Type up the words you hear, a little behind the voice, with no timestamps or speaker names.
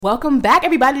Welcome back,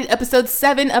 everybody, to episode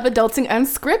 7 of Adulting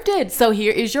Unscripted. So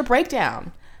here is your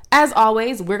breakdown. As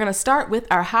always, we're going to start with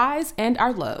our highs and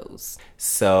our lows.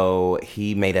 So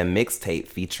he made a mixtape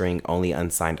featuring only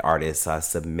unsigned artists. So I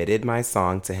submitted my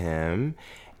song to him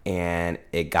and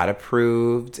it got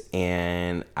approved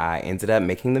and I ended up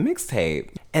making the mixtape.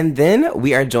 And then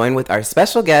we are joined with our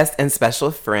special guest and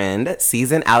special friend,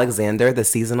 Season Alexander, the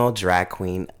seasonal drag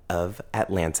queen of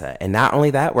Atlanta. And not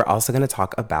only that, we're also going to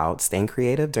talk about staying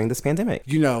creative during this pandemic.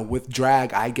 You know, with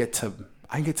drag, I get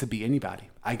to be anybody.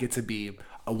 I get to be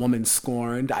a woman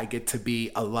scorned. I get to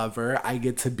be a lover. I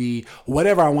get to be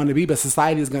whatever I want to be. But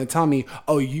society is going to tell me,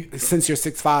 oh, since you're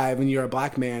 6'5" and you're a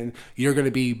black man, you're going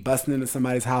to be busting into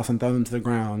somebody's house and throwing them to the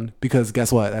ground. Because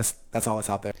guess what? That's all that's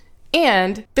out there.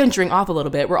 And venturing off a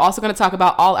little bit, we're also going to talk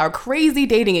about all our crazy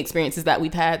dating experiences that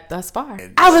we've had thus far.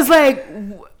 I was like,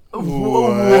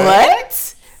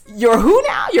 what? You're who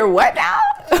now? You're what now?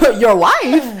 Your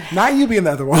wife? Not you being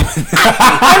the other woman.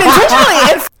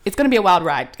 Unintentionally. It's going to be a wild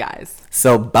ride, guys.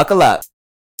 So buckle up.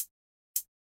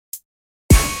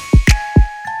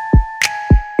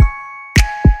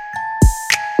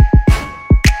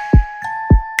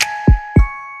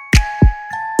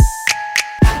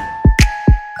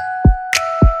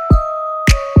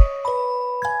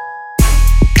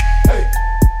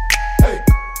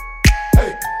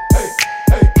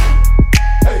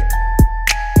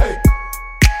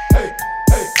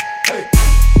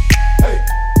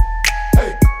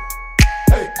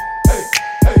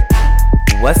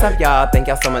 What's up, y'all? Thank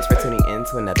y'all so much for tuning in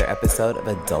to another episode of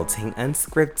Adulting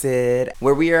Unscripted,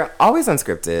 where we are always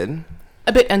unscripted,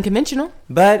 A bit unconventional.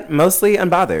 but mostly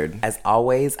unbothered. As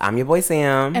always, I'm your boy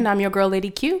Sam. And I'm your girl,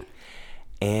 Lady Q.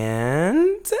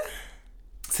 And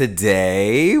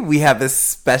today we have a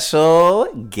special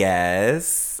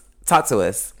guest. Talk to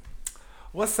us.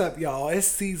 What's up, y'all? It's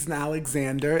Season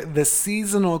Alexander, the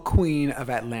seasonal queen of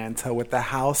Atlanta with the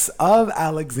House of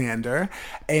Alexander.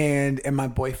 And in my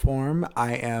boy form,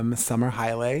 I am Summer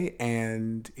Haile.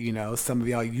 And, you know, some of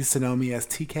y'all used to know me as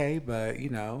TK, but, you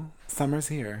know, Summer's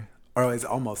here. Or is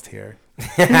almost here.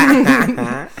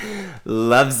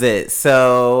 Loves it.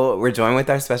 So we're joined with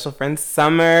our special friend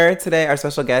Summer today, our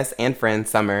special guest and friend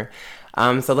Summer.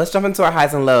 So let's jump into our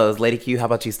highs and lows. Lady Q, how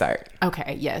about you start?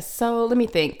 Okay, yes. So let me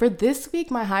think. For this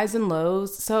week, my highs and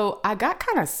lows. So I got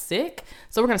kind of sick.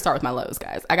 So we're going to start with my lows,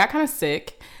 guys. I got kind of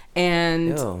sick.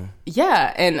 And Ew.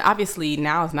 yeah, and obviously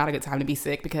now is not a good time to be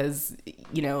sick because,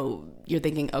 you know, you're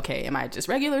thinking, okay, am I just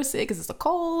regular sick? Is this a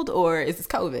cold or is this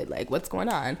COVID? Like, what's going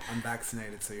on? I'm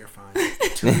vaccinated, so you're fine.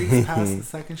 2 weeks past the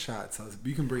second shot, so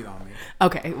you can breathe on me.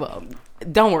 Okay, well,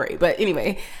 don't worry. But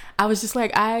anyway, I was just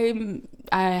like, I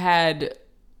had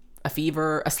a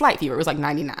fever, a slight fever. It was like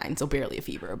 99, so barely a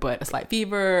fever, but a slight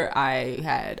fever. I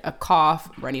had a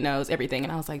cough, runny nose, everything.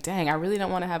 And I was like, dang, I really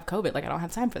don't want to have COVID. Like, I don't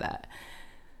have time for that.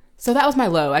 So that was my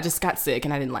low. I just got sick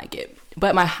and I didn't like it.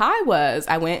 But my high was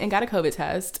I went and got a COVID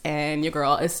test and your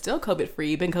girl is still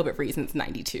COVID-free, been COVID-free since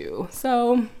 92.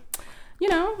 So, you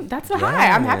know, that's a high.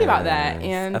 I'm happy about that.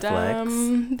 And a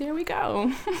flex. there we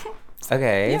go.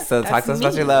 Okay, Yeah, so talk that's to us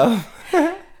about me. your low.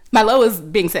 My low was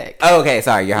being sick. Oh, okay,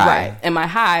 sorry, you're high. Right. And my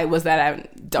high was that I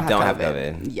don't have Don't COVID. have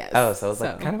COVID. Yes. Oh, so it's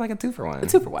like kind of like a 2-for-1. A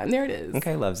 2-for-1. There it is.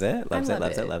 Okay, loves it. Loves I it, love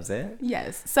loves it, it. loves it.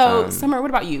 Yes. So, Summer, what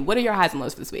about you? What are your highs and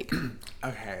lows for this week?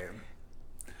 Okay.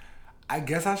 I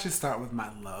guess I should start with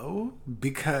my low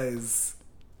because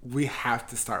we have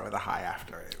to start with a high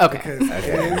after it. Okay. Because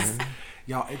it is,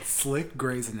 y'all, it's slick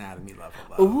Grey's Anatomy level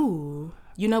low. Ooh.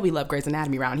 You know we love Grey's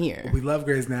Anatomy around here. We love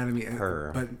Grey's Anatomy,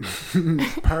 but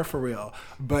per for real,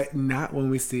 but not when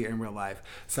we see it in real life.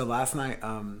 So last night,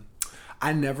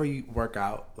 I never work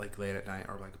out like late at night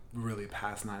or like really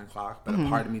past 9 o'clock, but a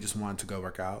part of me just wanted to go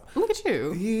work out. Look at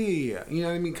you. Yeah, you know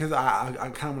what I mean? Because I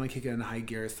kind of want to kick it in high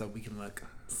gear so we can look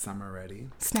summer ready.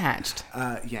 Snatched.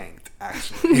 Yanked,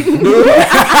 actually.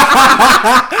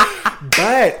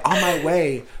 But on my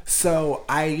way, so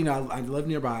I live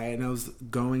nearby and I was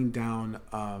going down,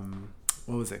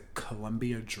 what was it,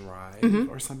 Columbia Drive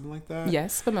or something like that?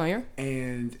 Yes, familiar.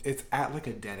 And it's at like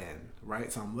a dead end,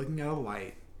 right? So I'm looking at a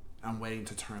light. I'm waiting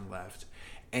to turn left.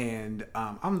 And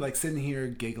I'm like sitting here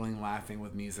giggling, laughing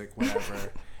with music,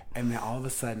 whatever. And then all of a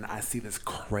sudden I see this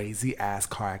crazy ass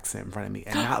car accident in front of me.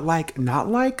 And not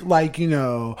like, you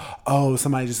know, oh,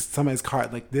 somebody's car.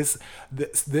 Like this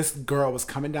girl was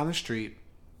coming down the street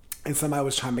and somebody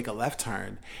was trying to make a left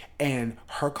turn and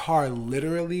her car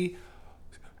literally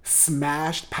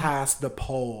smashed past the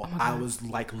pole I was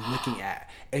like looking at,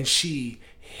 and she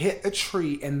hit a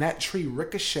tree, and that tree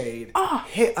ricocheted,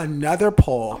 hit another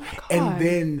pole, and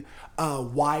then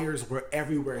wires were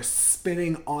everywhere,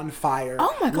 spinning on fire.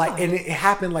 Oh my God! Like, and it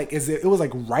happened like it was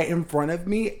like right in front of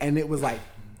me, and it was like.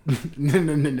 No.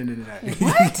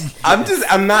 What?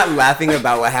 I'm not laughing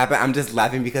about what happened. I'm just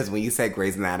laughing because when you said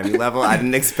Grey's Anatomy level, I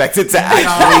didn't expect it to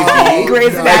actually be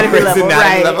Grey's Anatomy level,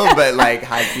 right. but like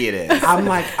high key it is. I'm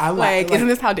like, isn't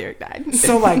this how Derek died?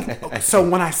 So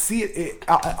when I see it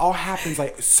all happens,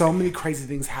 like so many crazy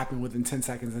things happen within 10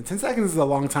 seconds. And 10 seconds is a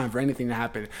long time for anything to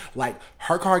happen. Like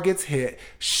her car gets hit.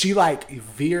 She like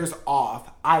veers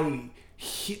off.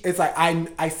 It's like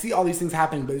I see all these things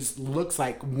happening, but it just looks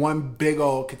like one big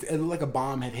old. It looked like a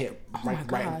bomb had hit right in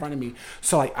front of me.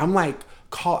 So like I'm like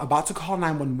about to call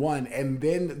 911, and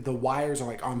then the wires are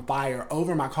like on fire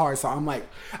over my car. So I'm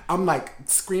like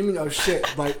screaming oh shit,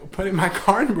 like putting my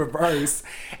car in reverse,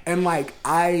 and like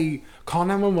I call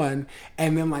 911,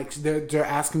 and then like they're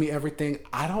asking me everything.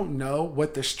 I don't know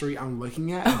what the street I'm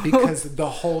looking at because the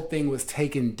whole thing was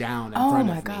taken down in front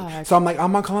of me. God. So I'm like,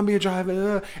 I'm on Columbia Drive,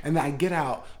 and then I get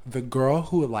out. The girl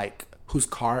whose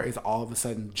car is all of a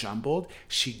sudden jumbled,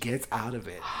 she gets out of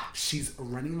it. She's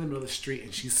running in the middle of the street,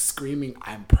 and she's screaming,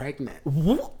 "I'm pregnant."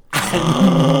 No,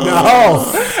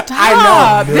 Stop.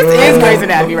 I know. This is Grey's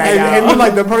Anatomy right now. And then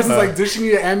like the person's like, "Does she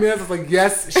need an ambulance?" It's like,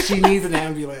 "Yes, she needs an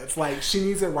ambulance. Like she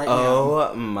needs it right now."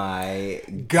 Oh my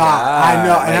God, I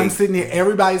know. And like, I'm sitting here.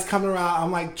 Everybody's coming around.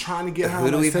 I'm like trying to get her.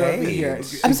 Who do we pay? Here.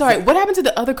 I'm sorry. What happened to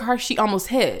the other car she almost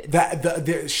hit?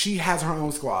 She has her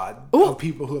own squad of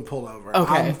people who have pulled over.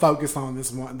 Okay. I'm focused on this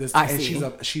one. I and see.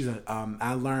 she's a.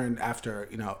 I learned after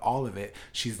all of it.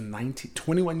 She's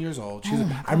 21 years old.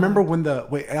 I remember when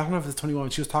I don't know if it's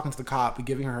 21. She was talking to the cop,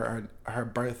 giving her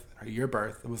year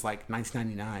birth. It was like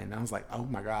 1999. And I was like, oh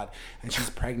my God. And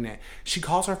she's pregnant. She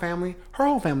calls her family. Her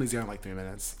whole family's there in like 3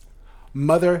 minutes.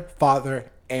 Mother,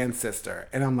 father, and sister.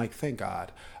 And I'm like, thank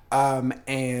God.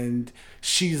 And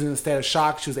she's in a state of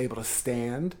shock. She was able to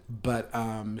stand, but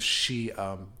she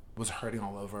was hurting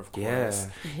all over, of course.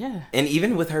 Yeah. And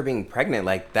even with her being pregnant,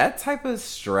 like that type of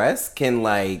stress can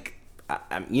like,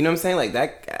 you know what I'm saying? Like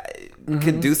that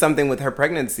could do something with her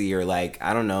pregnancy, or like,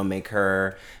 I don't know, make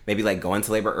her maybe like go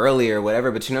into labor early or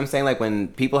whatever. But you know what I'm saying? Like when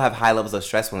people have high levels of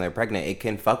stress when they're pregnant, it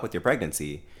can fuck with your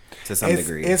pregnancy to some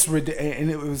degree. It's ridiculous,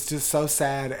 and it was just so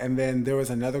sad. And then there was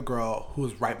another girl who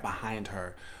was right behind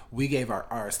her. We gave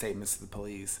our statements to the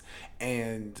police,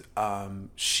 and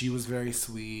she was very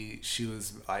sweet. She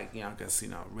was like, I guess,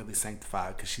 really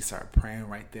sanctified, because she started praying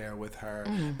right there with her,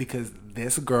 because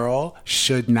this girl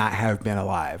should not have been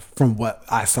alive from what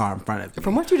I saw in front of me.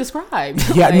 From what you described.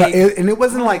 Yeah, and it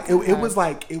wasn't like, it was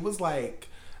like,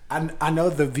 I know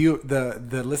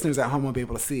the listeners at home won't be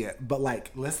able to see it, but like,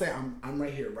 let's say I'm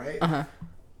right here, right? Uh-huh.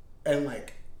 And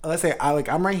like, let's say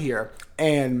I'm right here,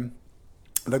 and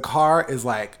the car is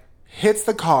like, hits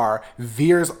the car,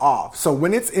 veers off. So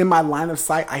when it's in my line of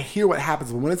sight, I hear what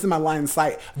happens. But when it's in my line of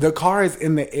sight, the car is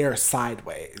in the air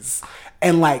sideways,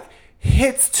 and like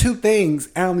hits two things,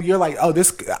 and you're like, oh,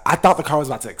 this. I thought the car was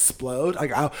about to explode.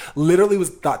 Like I literally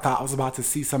thought I was about to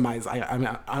see somebody's.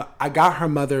 I got her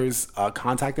mother's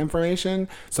contact information,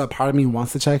 so a part of me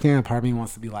wants to check in. A part of me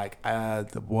wants to be like, how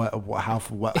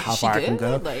far I can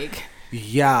go. Like.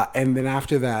 Yeah, and then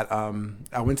after that,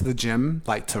 I went to the gym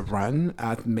like to run.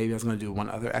 Maybe I was going to do one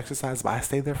other exercise, but I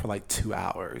stayed there for like 2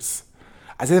 hours.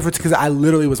 I stayed there because I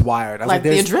literally was wired. I was like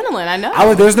the adrenaline, I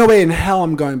know. There's no way in hell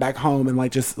I'm going back home, and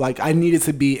like just like I needed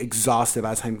to be exhausted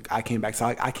by the time I came back. So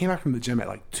like I came back from the gym at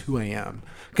like 2 a.m.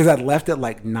 because I'd left at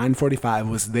like 9:45,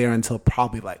 was there until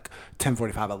probably like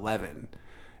 10:45, 11,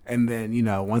 and then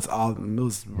once it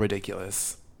was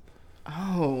ridiculous.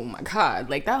 Oh my God!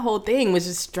 Like that whole thing was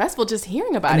just stressful. Just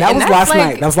hearing about it. That was last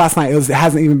night. That was last night. It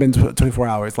hasn't even been 24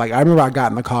 hours. Like I remember, I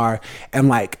got in the car and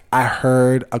like I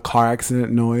heard a car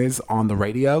accident noise on the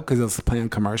radio because it was playing a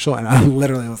commercial, and I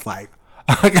literally was like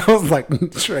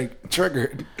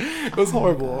triggered. It was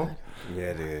horrible.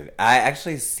 Yeah, dude. I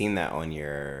actually seen that on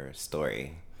your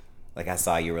story. Like I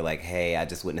saw you were like, "Hey, I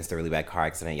just witnessed a really bad car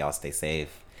accident. Y'all stay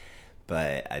safe."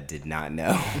 But I did not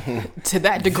know to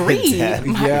that degree. My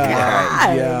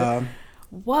God. Yeah.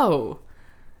 Whoa.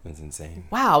 That's insane.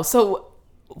 Wow. So,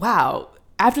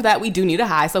 after that, we do need a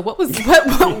high. So, what is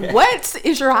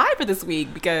your high for this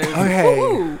week? Because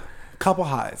couple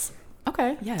highs.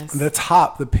 Okay. Yes. The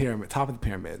top of the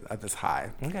pyramid of this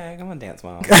high. Okay, come on, dance,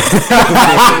 mom. Yeah,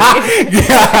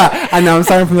 I know. I'm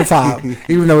starting from the top,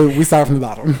 even though we started from the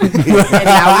bottom.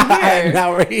 And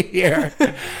now we're here. Now we're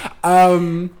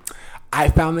here. I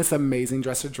found this amazing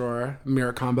dresser drawer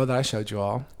mirror combo that I showed you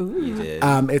all. You did.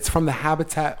 It's from the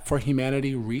Habitat for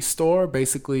Humanity Restore.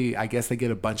 Basically, I guess they get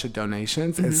a bunch of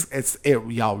donations.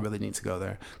 Y'all really need to go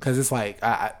there because it's like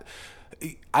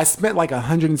I spent like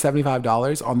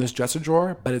 $175 on this dresser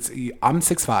drawer, but I'm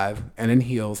 6'5", and in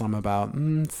heels I'm about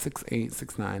 6'8",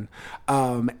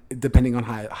 6'9", depending on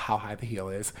how high the heel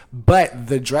is. But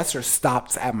the dresser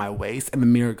stops at my waist, and the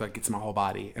mirror like gets my whole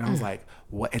body. And I was like,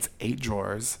 "What? It's 8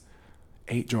 drawers,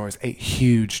 8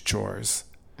 huge drawers."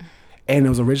 And it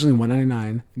was originally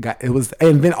 $199.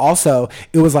 And then also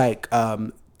it was like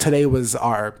today was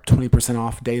our 20%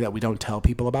 off day that we don't tell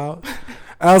people about.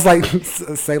 I was like,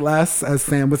 say less, as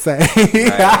Sam would say.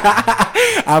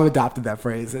 Right. I've adopted that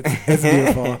phrase. It's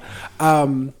beautiful.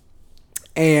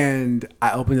 And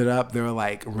I opened it up. There were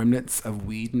like remnants of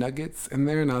weed nuggets in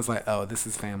there. And I was like, oh, this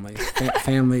is family.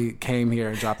 Family came here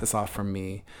and dropped this off for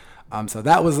me. So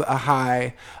that was a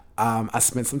high. I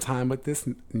spent some time with this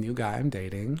new guy I'm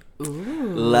dating.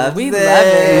 Love it. Love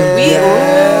it.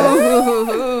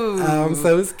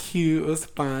 So it was cute. It was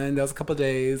fun. That was a couple of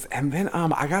days, and then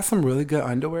I got some really good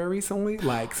underwear recently.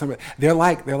 Like they're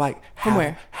like From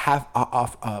where? half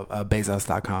off of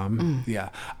Bezos.com. Yeah,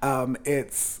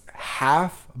 it's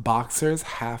half boxers,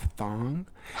 half thong.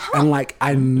 And like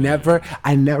I never Wait,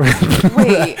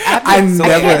 I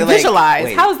never visualize.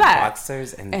 Wait, how's that?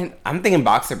 Boxers and I'm thinking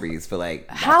boxer briefs, but like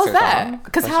How's boxer that? thong?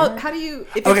 Because how do you?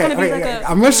 If it's Okay, gonna be okay, like okay. a.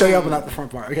 I'm gonna show you up without the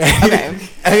front part. Okay. Okay.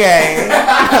 Okay.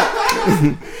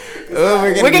 Oh,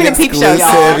 we're getting a peep show,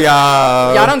 exclusive,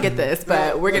 y'all. Y'all don't get this,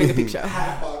 but we're getting a peep show.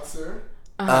 Half boxer.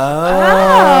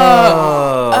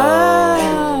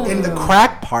 Oh. In the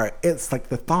crack part, it's like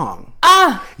the thong.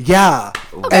 Ah. Yeah.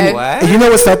 Okay. And What? you know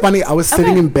what's so funny? I was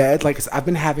sitting in bed, like, 'cause I've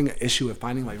been having an issue with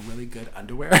finding like really good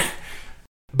underwear.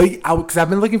 But because I've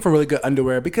been looking for really good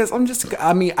underwear because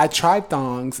I tried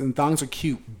thongs and thongs are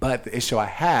cute, but the issue I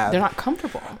have, They're not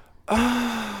comfortable.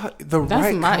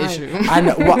 That's my issue. I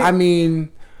know. Well, I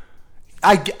mean,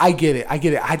 I get it. I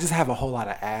just have a whole lot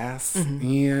of ass. Mm-hmm.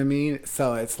 You know what I mean?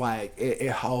 So it's like it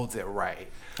holds it right.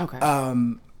 Okay.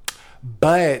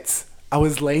 But I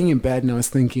was laying in bed and I was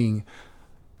thinking,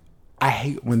 I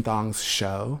hate when thongs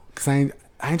show because I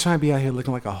ain't trying to be out here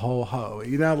looking like a whole hoe.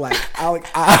 You know, like I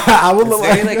would look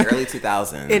It's very like like early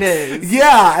 2000s. It is.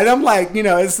 yeah, and I'm like,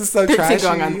 it's just so 15 trashy.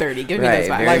 going on 30. Give me Right, those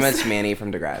vibes. very much Manny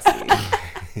from Degrassi.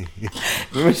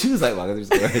 Remember she was like walking through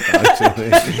the store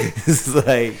It's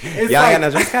like y'all like- got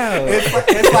no dress code.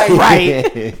 It's like Right.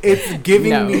 It's giving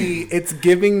No. me. It's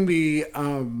giving me.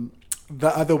 The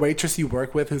other waitress you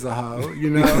work with who's a hoe, you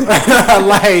know,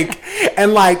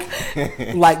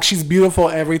 like she's beautiful,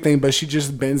 everything, but she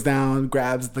just bends down,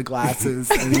 grabs the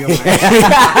glasses, and you're like,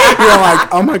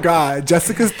 oh my god,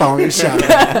 Jessica's thong is showing.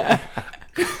 But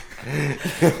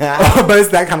it's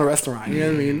that kind of restaurant, you know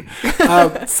what I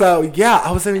mean? So yeah,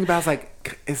 I was thinking about, I was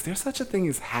like, is there such a thing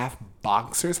as half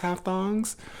boxers, half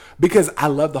thongs? Because I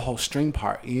love the whole string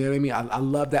part, you know what I mean? I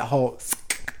love that whole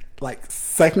like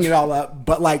sucking it all up,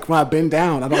 but like when I bend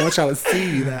down, I don't want y'all to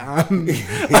see that I'm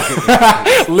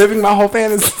living my whole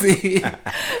fantasy.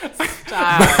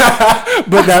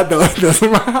 But those are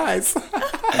my eyes.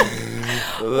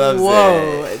 Loves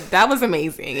Whoa, it. that was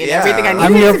amazing. And Yeah. everything I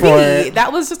I'm needed here to for be. it.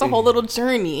 That was just a whole little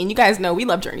journey. And you guys know we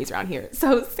love journeys around here.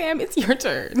 So, Sam, it's your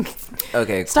turn.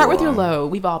 Okay, Start with cool. your low.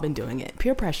 We've all been doing it.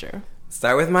 Peer pressure.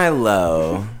 Start with my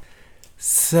low.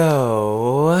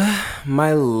 So,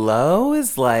 my low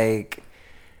is like,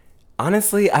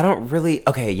 honestly, I don't really,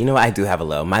 okay, you know what? I do have a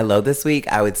low. My low this week,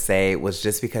 I would say, was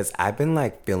just because I've been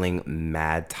like feeling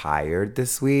mad tired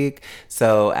this week.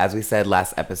 So, as we said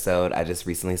last episode, I just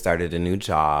recently started a new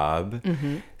job.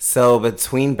 Mm-hmm. So,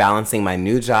 between balancing my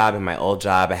new job and my old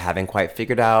job, I haven't quite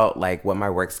figured out like what my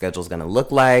work schedule is going to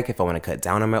look like, if I want to cut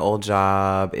down on my old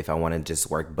job, if I want to just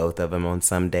work both of them on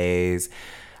some days.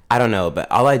 I don't know, but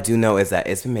all I do know is that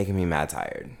it's been making me mad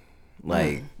tired.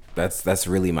 Like, that's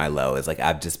really my low. Is like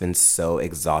I've just been so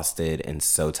exhausted and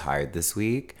so tired this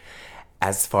week.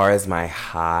 As far as my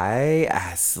high,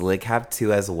 I slick have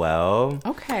two as well.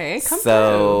 Okay, come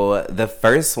So the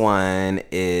first one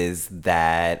is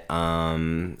that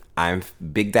I'm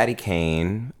Big Daddy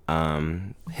Kane,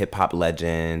 hip hop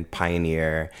legend,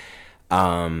 pioneer.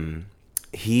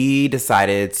 He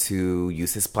decided to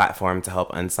use his platform to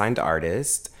help unsigned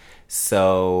artists.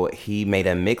 So he made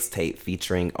a mixtape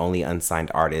featuring only unsigned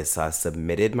artists. So I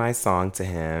submitted my song to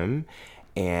him,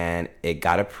 and it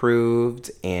got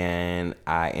approved, and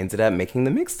I ended up making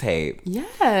the mixtape.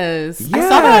 Yes. I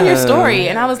saw that on your story,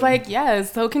 and I was like,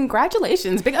 yes. So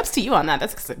congratulations. Big ups to you on that.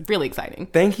 That's really exciting.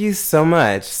 Thank you so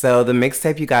much. So the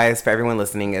mixtape, you guys, for everyone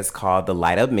listening, is called the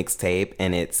Light Up Mixtape,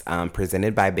 and it's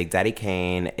presented by Big Daddy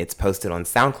Kane. It's posted on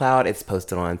SoundCloud. It's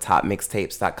posted on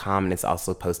topmixtapes.com, and it's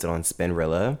also posted on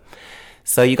Spinrilla.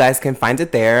 So you guys can find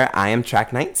it there. I am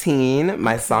track 19.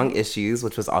 My song Issues,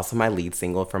 which was also my lead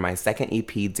single for my second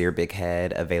EP, Dear Big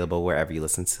Head, available wherever you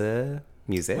listen to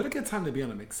music. What a good time to be on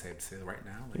a mixtape too right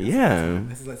now. Like, Yeah.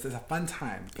 This is a fun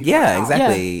time. People Yeah, are out.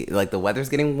 exactly. Yeah. Like the weather's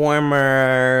getting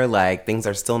warmer, like things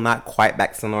are still not quite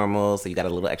back to normal, so you got a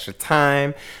little extra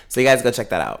time. So you guys go check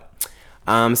that out.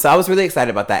 So I was really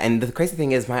excited about that. And the crazy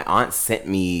thing is my aunt sent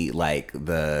me like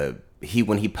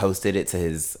when he posted it to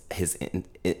his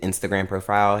Instagram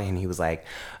profile, and he was like,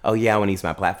 oh yeah, I want to use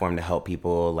my platform to help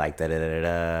people like who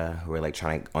are like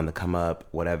trying on the come up,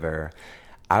 whatever.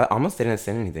 I almost didn't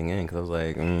send anything in because I was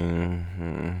like,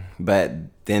 but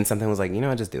then something was like,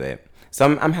 just do it. So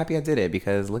I'm happy I did it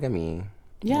because look at me.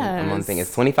 Yeah, I'm on the thing.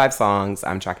 It's 25 songs.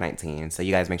 I'm track 19. So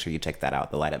you guys make sure you check that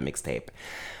out, the Light Up Mixtape.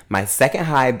 My second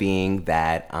high being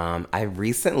that I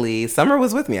recently, Summer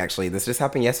was with me actually. This just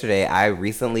happened yesterday. I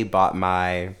recently bought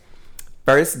my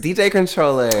first DJ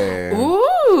controller.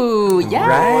 Ooh, yes.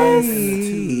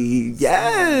 Right.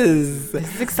 Yes.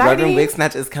 This is exciting. Reverend Wig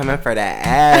Snatch is coming for that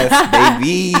ass,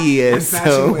 baby.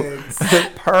 Snatching wigs.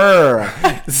 Purr.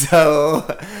 So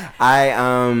I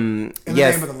In the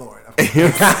yes. name of the Lord.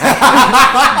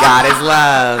 God is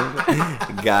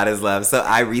love. God is love. So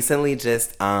I recently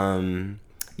just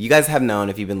you guys have known,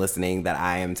 if you've been listening, that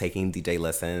I am taking DJ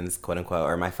lessons, quote unquote,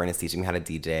 or my friend is teaching me how to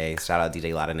DJ. Shout out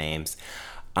DJ Lotta Names.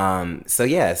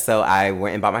 So I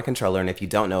went and bought my controller, and if you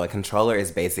don't know, a controller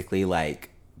is basically like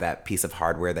that piece of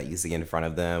hardware that you see in front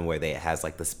of them where it has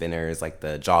like the spinners, like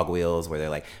the jog wheels where they're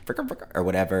like or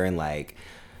whatever, and like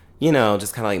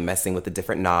just kind of like messing with the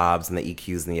different knobs and the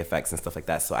EQs and the effects and stuff like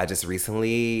that. So I just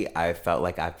recently, I felt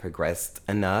like I progressed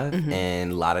enough,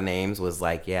 and a lot of names was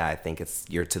like, yeah, I think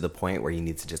you're to the point where you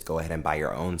need to just go ahead and buy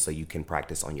your own so you can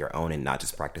practice on your own and not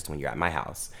just practice when you're at my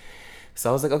house. So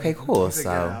I was like, okay, cool.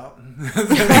 So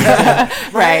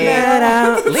Right. Get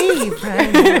out, leave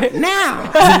right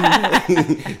now.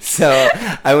 So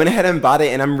I went ahead and bought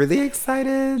it, and I'm really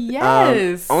excited.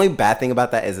 Yes. Only bad thing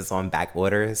about that is it's on back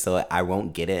order, so I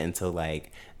won't get it until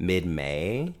like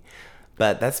mid-May.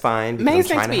 But that's fine. Because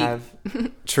May's I'm trying next to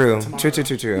have True.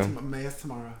 May is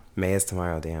tomorrow. May is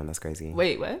tomorrow. Damn, that's crazy.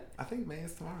 Wait, what? I think May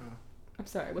is tomorrow. I'm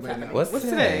sorry. What's Wait, happening? What's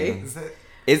today? Is it?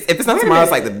 If it's not Wait a tomorrow,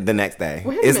 it's minute. like the next day.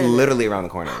 Wait a It's minute. literally around the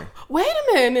corner. Wait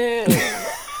a minute.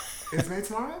 Is May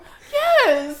tomorrow?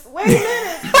 Yes. Wait a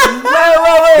minute.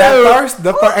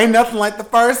 The first ain't nothing like the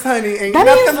first, honey. Ain't That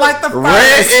nothing means- like the first.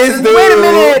 Rent is due. Wait a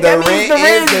minute. The That means rent the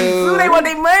is rent. due. Ooh, they want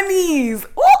their monies.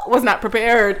 Ooh, was not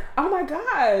prepared. Oh my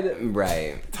God.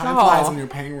 Right. Time Y'all. flies when you're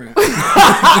paying rent. Don't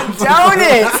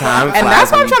it? Time And flies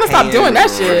that's why I'm when trying to stop paying doing that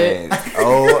shit. rent.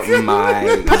 Oh my.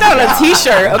 Put that on a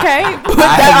t-shirt, okay? Put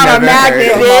I've that on a never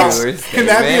magnet, heard bitch. your Can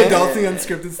that be statement. Adulting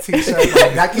Unscripted's t-shirt?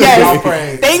 Like, that can Yes. be all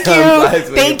praise. Thank Time flies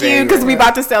you. when Thank you're you, paying because we rent.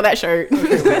 about to sell that shirt.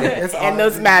 It's And all-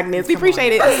 those magnets. We Come on.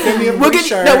 appreciate it. Send me a We'll free get,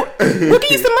 shirt. no, we'll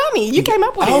give you some money. You came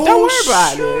up with it. Don't worry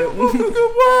about it.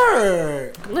 Good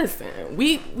word. Listen,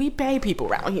 we pay people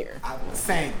around here.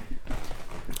 Same.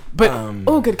 But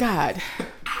oh good God.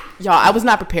 Y'all, I was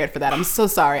not prepared for that. I'm so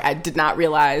sorry. I did not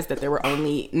realize that there were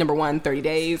only, number one, 30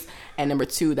 days, and number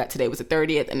two, that today was the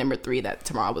 30th, and number three, that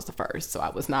tomorrow was the 1st. So I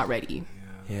was not ready.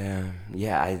 Yeah.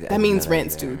 I That means know that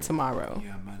rent's either. due tomorrow.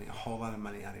 Yeah, money. A whole lot of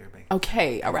money out of your bank.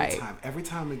 Okay, all right. Every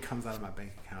time it comes out of my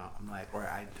bank account, I'm like, or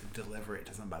I deliver it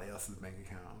to somebody else's bank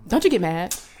account. Don't you get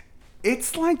mad?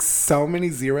 It's like so many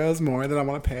zeros more than I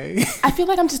want to pay. I feel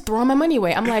like I'm just throwing my money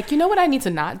away. I'm like, you know what I need to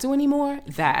not do anymore?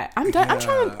 That. I'm done.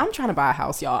 Yeah. I'm trying to buy a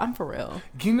house, y'all. I'm for real.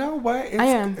 You know what? It's, I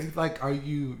am. it's like,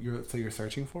 you're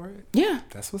searching for it? Yeah.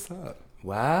 That's what's up.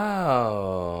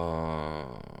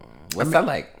 Wow. What's that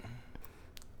like?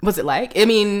 What's it like? I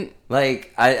mean,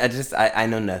 Like, I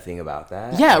know nothing about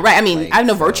that. yeah, right. I mean, Like, I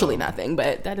know so- virtually nothing,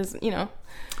 but that is,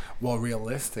 Well,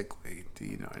 realistically, do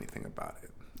you know anything about it?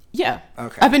 yeah.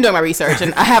 Okay. I've been doing my research,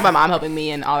 and I have my mom helping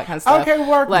me and all that kind of stuff. Okay,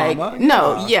 work, like, mama.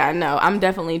 no, Yeah. no. I'm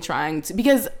definitely trying to,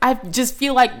 because I just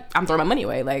feel like I'm throwing my money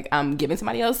away. Like, I'm giving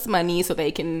somebody else money so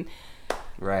they can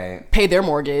Right. pay their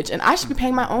mortgage, and I should be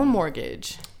paying my own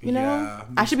mortgage. You know, Yeah.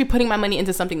 I should be putting my money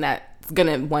into something that's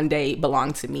gonna one day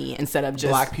belong to me instead of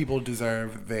just Black people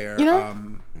deserve their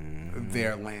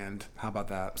their land. How about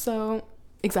that? So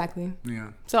exactly. Yeah.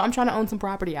 So I'm trying to own some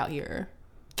property out here.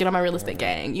 get on my real estate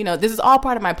gang. You know, this is all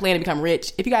part of my plan to become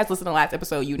rich. If you guys listen to the last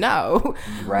episode, you know,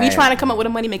 we trying to come up with a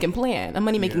money making plan, a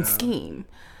money making scheme.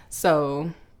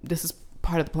 So this is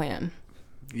part of the plan.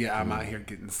 Yeah, I'm out here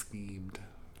getting schemed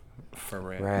for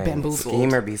real. Right. Bamboozled.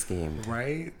 Scheme or be schemed.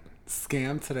 Right?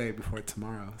 Scam today before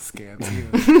tomorrow. Scam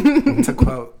too. To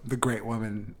quote the great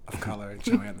woman of color,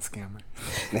 Joanne the Scammer.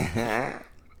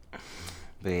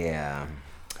 But yeah.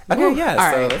 Okay, yeah.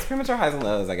 All So right. that's pretty much our highs and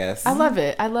lows, I guess. I love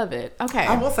it. Okay.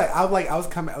 I will say, I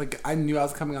knew I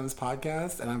was coming on this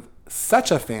podcast, and I'm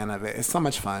such a fan of it. It's so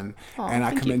much fun, and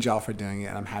I commend y'all for doing it,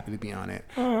 and I'm happy to be on it.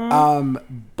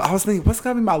 But I was thinking, what's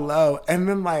gonna be my low? And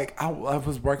then I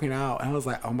was working out, and I was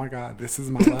like, oh my god, this is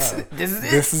my low.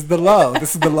 This is the low.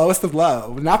 This is the lowest of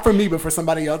low. Not for me, but for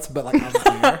somebody else. But I was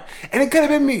there, and it could have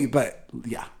been me. But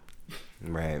yeah,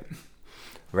 right.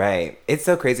 It's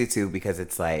so crazy too because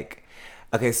it's like,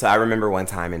 okay, so I remember one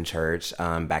time in church,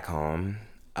 back home.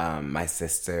 My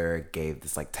sister gave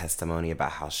this testimony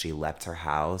about how she left her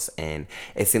house, and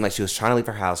it seemed like she was trying to leave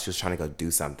her house. She was trying to go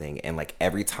do something, and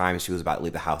every time she was about to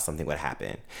leave the house, something would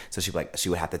happen. So she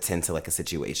would have to tend to a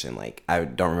situation. I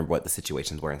don't remember what the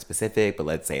situations were in specific, but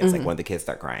let's say it's one of the kids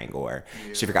start crying, or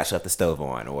she forgot she left the stove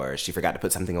on, or she forgot to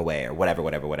put something away, or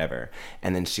whatever.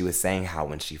 And then she was saying how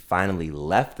when she finally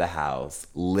left the house,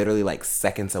 literally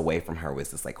seconds away from her was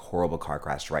this horrible car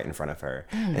crash right in front of her,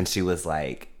 and she was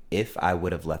like, if I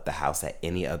would have left the house at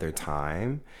any other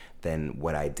time, then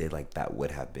what I did, that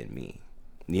would have been me,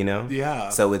 you know? Yeah.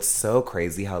 So it's so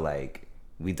crazy how,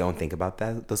 we don't think about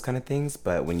those kind of things.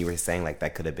 But when you were saying,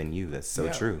 that could have been you, that's so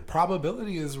true.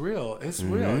 Probability is real. It's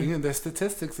real. You know, the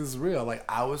statistics is real.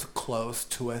 I was close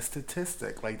to a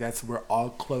statistic. We're all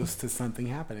close to something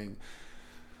happening.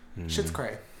 Shit's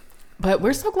cray. But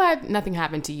we're so glad nothing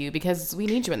happened to you because we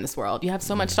need you in this world. You have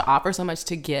so much to offer, so much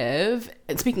to give.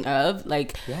 And speaking of,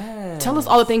 tell us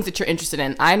all the things that you're interested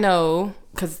in. I know,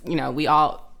 because, we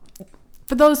all,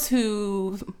 for those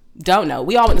who don't know,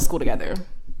 we all went to school together.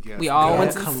 Yes, we all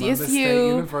went to Columbus State CSU.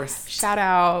 University. Shout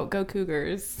out, go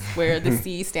Cougars, where the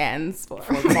C stands for.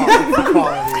 Quality.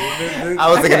 I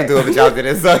wasn't going to do it, but y'all did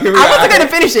it. So here we I are. wasn't going to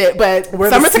finish it, but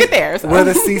Summer took it there. So. Where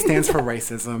the C stands for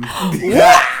racism.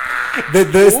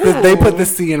 They put the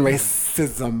C in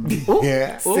racism.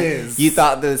 Yeah. Sis. You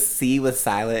thought the C was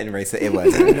silent and racist? It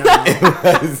wasn't. No. It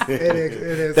wasn't. It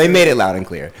is. They made it loud and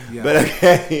clear. Yeah. But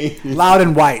okay. Loud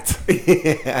and white.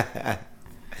 Yeah.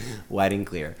 White and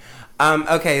clear.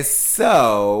 Okay,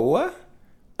 so...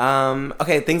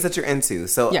 things that you're into.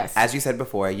 So, yes. As you said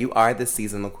before, you are the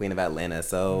seasonal queen of Atlanta.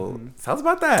 So, tell us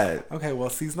about that. Okay, well,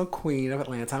 seasonal queen of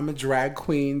Atlanta. I'm a drag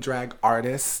queen, drag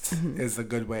artist is a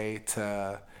good way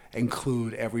to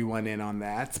include everyone in on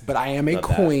that. But I am a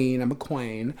queen. I'm a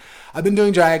queen. I've been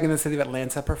doing drag in the city of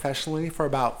Atlanta professionally for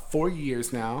about 4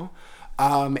 years now.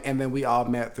 And then we all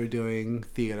met through doing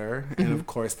theater. And of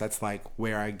course, that's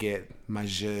where I get my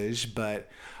zhuzh. But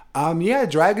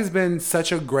drag has been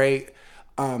such a great...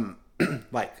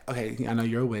 okay, I know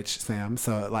you're a witch, Sam.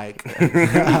 So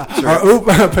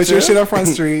put your shit on Front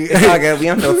Street. It's all good. We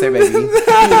unfiltered, baby.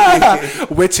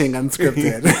 Witching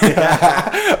unscripted.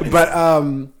 But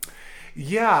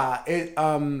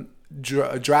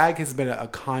drag has been a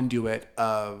conduit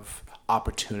of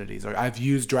opportunities, or I've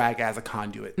used drag as a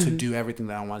conduit to do everything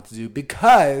that I wanted to do,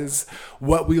 because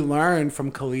what we learned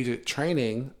from collegiate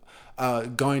training,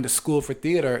 going to school for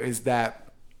theater, is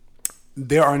that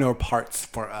there are no parts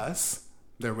for us.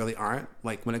 There really aren't.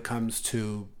 When it comes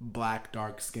to black,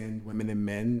 dark-skinned women and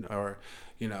men, or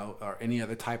or any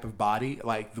other type of body,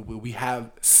 we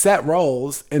have set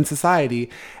roles in society.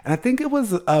 And I think it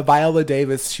was Viola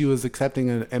Davis. She was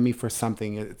accepting an Emmy for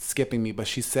something. It's skipping me, but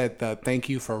she said thank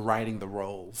you for writing the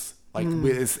roles.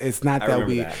 It's not that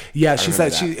we. That. Yeah, she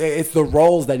said it's the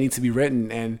roles that need to be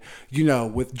written. And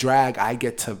with drag, I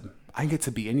get to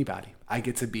be anybody. I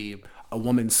get to be a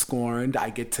woman scorned. I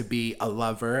get to be a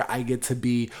lover. I get to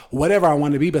be whatever I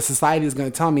want to be. But society is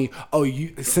going to tell me, oh,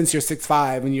 since you're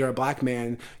 6'5" and you're a black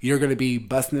man, you're going to be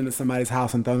busting into somebody's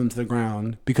house and throwing them to the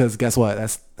ground. Because guess what?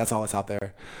 That's all that's out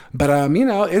there. But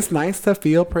it's nice to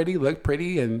feel pretty, look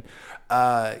pretty, and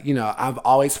I've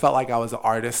always felt like I was an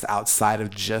artist outside of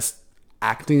just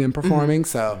acting and performing.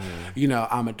 So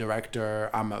I'm a director.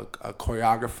 I'm a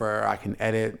choreographer. I can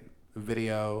edit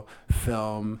video,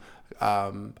 film.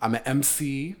 I'm an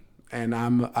MC, and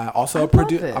I'm also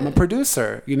I'm a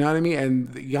producer. You know what I mean?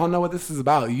 And y'all know what this is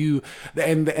about.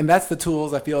 And that's the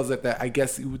tools I feel that I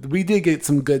guess we did get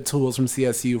some good tools from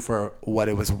CSU for what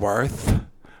it was worth.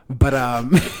 But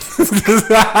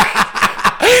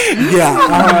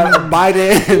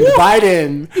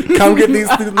Biden, come get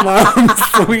these student loans,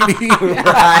 sweetie.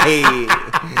 Right.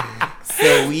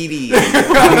 Sweetie.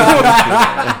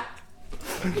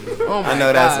 Oh my I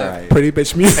know God. that's right. Pretty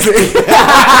bitch music.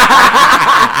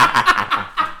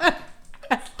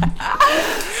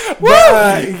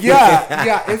 But,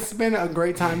 yeah, it's been a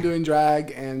great time doing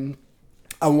drag, and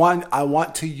I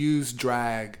want to use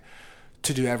drag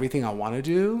to do everything I want to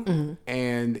do. Mm-hmm.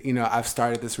 And I've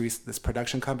started this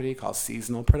production company called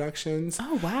Seasonal Productions.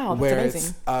 Oh, wow, that's where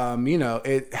amazing. it's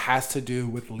it has to do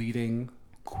with leading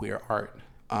queer art.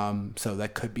 So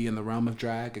that could be in the realm of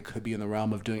drag. It could be in the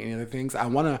realm of doing any other things. I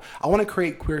wanna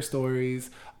create queer stories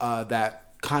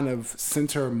that kind of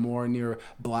center more near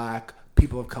Black,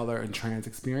 people of color, and trans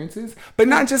experiences, but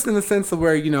not just in the sense of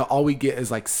where all we get is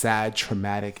like sad,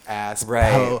 traumatic ass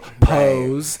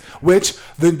pose. Which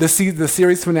the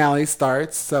series finale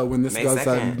starts. So when this May goes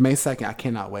 2nd. May 2nd, I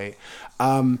cannot wait.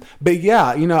 But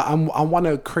yeah, I want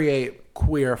to create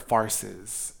queer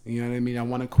farces. You know what I mean? I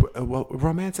want to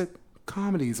romantic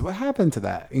comedies. What happened to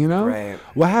that? Right.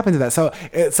 What happened to that?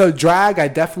 So drag, I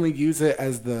definitely use it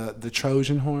as the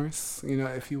Trojan horse,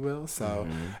 if you will. So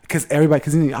because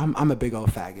I'm a big old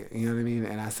faggot, you know what I mean,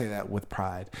 and I say that with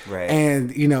pride. Right.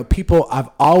 And people,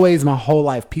 my whole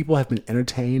life, people have been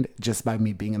entertained just by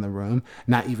me being in the room,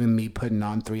 not even me putting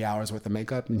on 3 hours worth of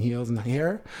makeup and heels and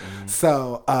hair.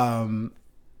 So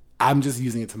I'm just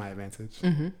using it to my advantage.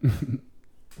 And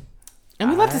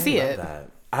we love to see love it.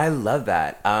 That. I love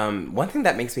that. One thing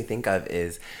that makes me think of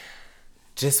is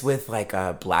just with like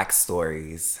Black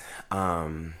stories,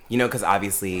 because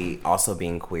obviously also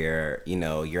being queer,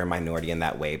 you're a minority in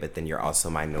that way, but then you're also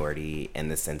minority in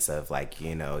the sense of like,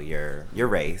 your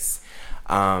race.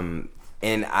 And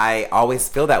I always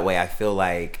feel that way. I feel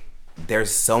like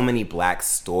there's so many Black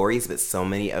stories, but so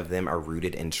many of them are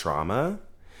rooted in trauma.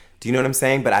 Do you know what I'm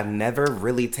saying? But I've never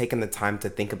really taken the time to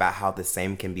think about how the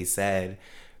same can be said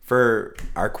for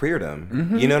our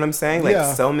queerdom. You know what I'm saying?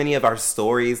 Like so many of our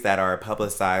stories that are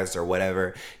publicized or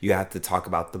whatever, you have to talk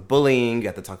about the bullying, you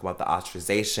have to talk about the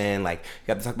ostracization, like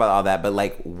you have to talk about all that. But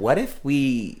like, what if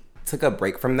we took a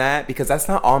break from that? Because that's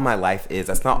not all my life is.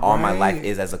 That's not all my life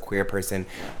is as a queer person.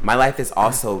 My life is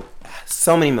also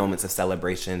so many moments of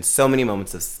celebration, so many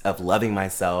moments of loving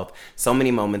myself, so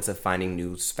many moments of finding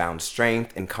newfound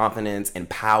strength and confidence and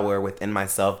power within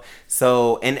myself.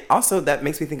 So, and also that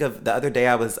makes me think of the other day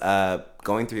I was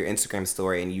going through your Instagram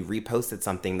story and you reposted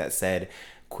something that said,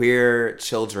 queer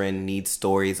children need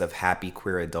stories of happy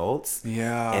queer adults.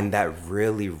 Yeah. And that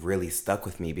really, really stuck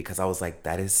with me because I was like,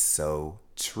 that is so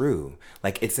true.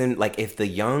 Like it's in like if the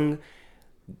young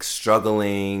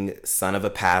struggling son of a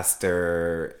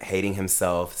pastor hating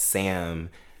himself Sam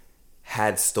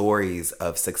had stories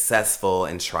of successful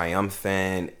and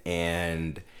triumphant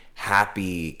and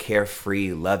happy,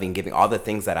 carefree, loving, giving, all the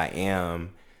things that I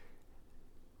am,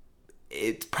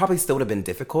 it probably still would have been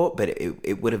difficult, but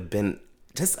it would have been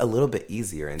just a little bit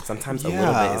easier, and sometimes a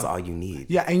little bit is all you need.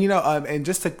 Yeah, and and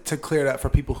just to clear it up for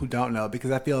people who don't know,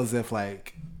 because I feel as if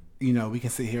like we can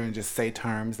sit here and just say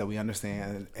terms that we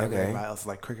understand, and everybody else is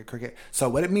like cricket. So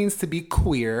what it means to be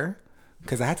queer,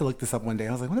 because I had to look this up one day.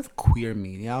 I was like, what does queer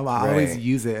mean? I always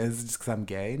use it as just because I'm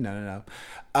gay. No.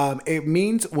 It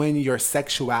means when your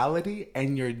sexuality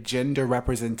and your gender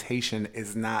representation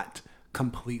is not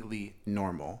completely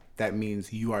normal. That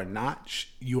means you are not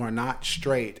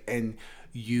straight, and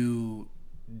you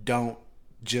don't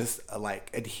just like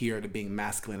adhere to being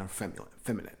masculine or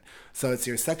feminine. So it's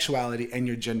your sexuality and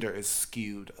your gender is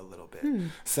skewed a little bit.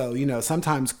 So,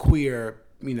 sometimes queer,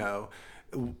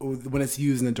 when it's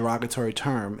used in a derogatory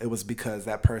term, it was because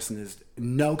that person is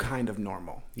no kind of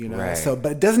normal, Right. So,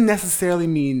 but it doesn't necessarily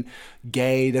mean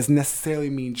gay, doesn't necessarily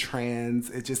mean trans.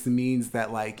 It just means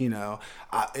that like,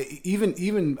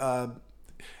 even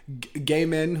gay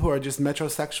men who are just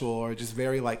metrosexual or just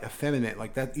very like effeminate,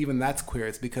 like that, even that's queer.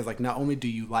 It's because like not only do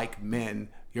you like men,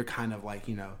 you're kind of like,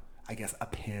 I guess a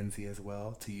pansy as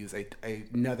well, to use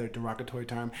another derogatory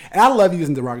term. And I love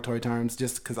using derogatory terms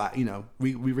just because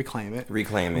we reclaim it.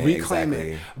 Reclaim it.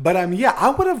 Exactly. But I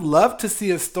would have loved to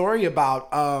see a story about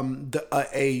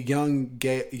a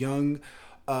young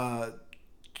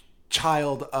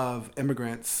child of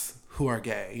immigrants who are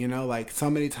gay. Like so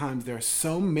many times there are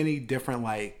so many different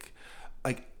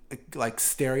like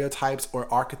stereotypes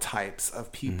or archetypes of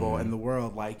people in the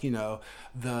world, like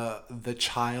the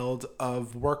child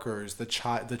of workers, the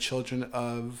children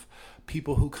of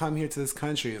people who come here to this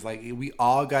country. Is like we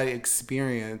all got to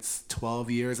experience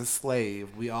 12 years a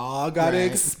slave. We all got to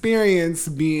experience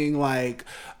being like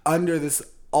under this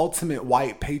ultimate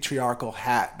white patriarchal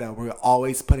hat that we're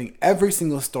always putting every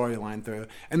single storyline through.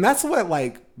 And that's what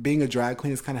like being a drag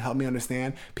queen has kind of helped me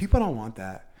understand. People don't want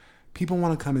that. people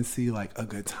want to come and see like a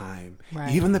good time.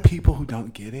 Right. Even the people who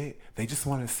don't get it, they just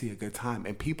want to see a good time,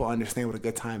 and people understand what a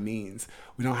good time means.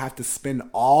 We don't have to spend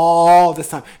all this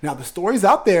time. Now the stories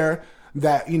out there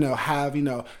that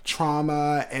have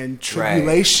trauma and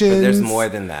tribulations. Right. But there's more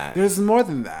than that. There's more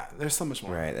than that. There's so much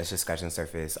more. Right. That's just scratching the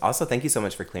surface. Also, thank you so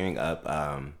much for clearing up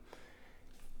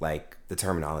like the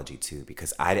terminology too,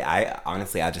 because I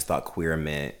honestly I just thought queer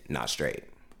meant not straight.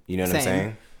 You know what I'm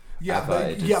saying? Yeah,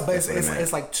 but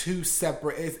it's like two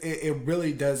separate. It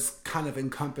really does kind of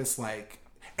encompass like,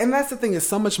 and that's the thing. It's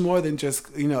so much more than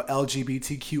just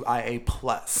LGBTQIA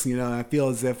plus. I feel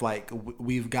as if like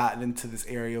we've gotten into this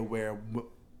area where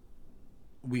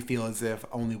we feel as if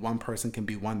only one person can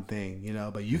be one thing.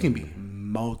 But you can be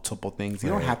multiple things. You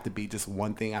don't have to be just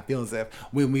one thing. I feel as if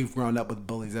when we've grown up with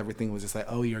bullies, everything was just like,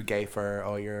 oh, you're gay for,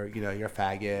 oh, you're you're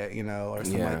faggot, or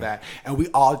something like that, and we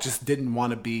all just didn't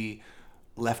want to be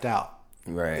left out.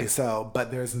 Right. So,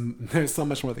 but there's so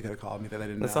much more they could have called me that I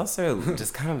didn't know. It's also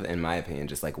just kind of, in my opinion,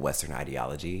 just like Western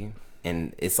ideology.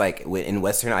 And it's like in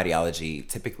Western ideology,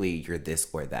 typically you're this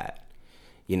or that.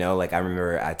 Like I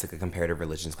remember I took a comparative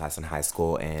religions class in high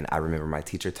school, and I remember my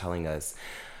teacher telling us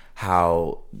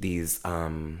how these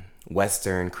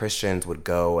Western Christians would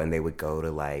go, and they would go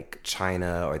to like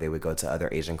China, or they would go to other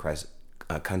Asian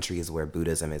countries where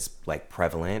Buddhism is like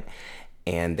prevalent,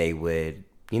 and they would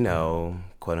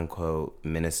quote unquote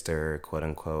minister, quote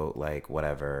unquote, like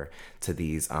whatever, to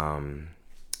these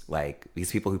like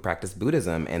these people who practice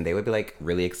Buddhism, and they would be like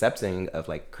really accepting of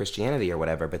like Christianity or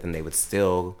whatever, but then they would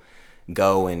still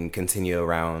go and continue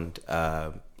around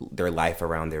their life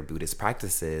around their Buddhist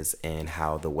practices, and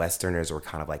how the Westerners were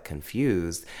kind of like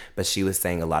confused. But she was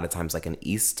saying a lot of times like in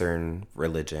Eastern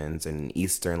religions and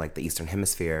Eastern, like the Eastern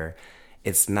hemisphere,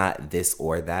 it's not this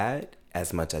or that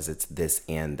as much as it's this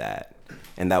and that.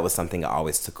 And that was something I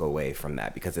always took away from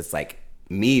that, because it's like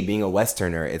me being a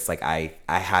Westerner, it's like I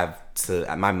have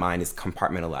to, my mind is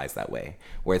compartmentalized that way,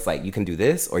 where it's like you can do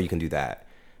this or you can do that,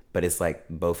 but it's like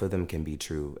both of them can be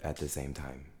true at the same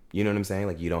time. You know what I'm saying?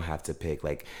 Like you don't have to pick,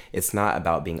 like it's not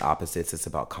about being opposites, it's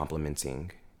about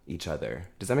complementing each other.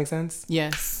 Does that make sense?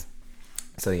 Yes.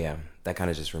 So yeah, that kind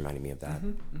of just reminded me of that.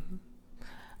 Mm-hmm, mm-hmm.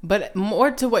 But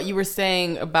more to what you were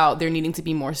saying about there needing to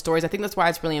be more stories, I think that's why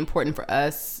it's really important for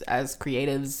us as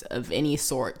creatives of any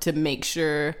sort to make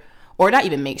sure, or not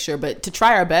even make sure, but to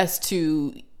try our best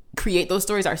to create those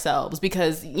stories ourselves.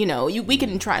 Because, we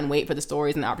can try and wait for the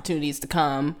stories and the opportunities to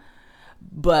come.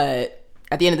 But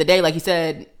at the end of the day, like you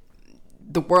said,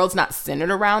 the world's not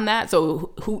centered around that.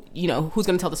 So who's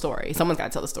going to tell the story? Someone's got to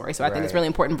tell the story. So I think it's really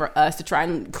important for us to try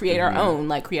and create our own,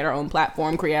 like create our own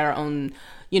platform, create our own,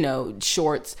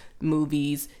 shorts,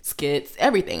 movies, skits,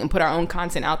 everything, and put our own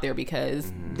content out there,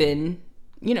 because then,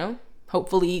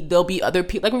 hopefully there'll be other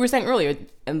people, like we were saying earlier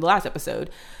in the last episode,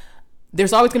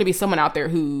 there's always going to be someone out there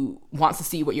who wants to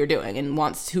see what you're doing and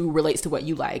who relates to what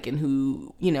you like, and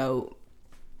who,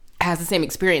 has the same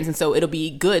experience. And so it'll be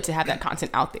good to have that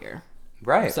content out there.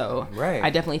 Right. So right. I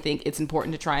definitely think it's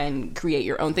important to try and create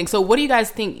your own thing. So what do you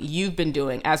guys think you've been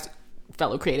doing as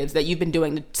fellow creatives, that you've been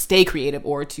doing to stay creative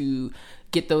or to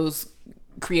get those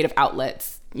creative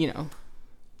outlets, in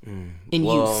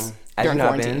use as during you know,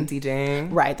 quarantine? I've been DJing.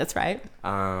 Right, that's right.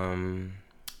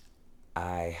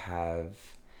 I have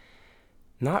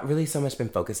not really so much been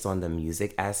focused on the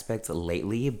music aspect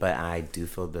lately, but I do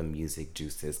feel the music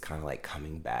juices kind of like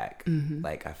coming back.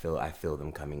 Like I feel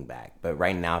them coming back. But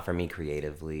right now for me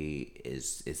creatively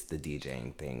it's the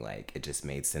DJing thing. Like it just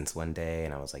made sense one day,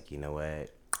 and I was like, you know what?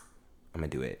 I'm gonna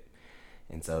do it.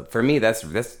 And so for me, that's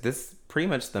pretty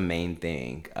much the main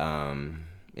thing.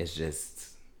 It's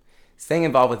just staying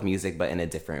involved with music, but in a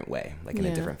different way, like in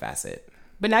a different facet.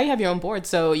 But now you have your own board,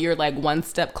 so you're like one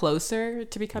step closer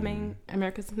to becoming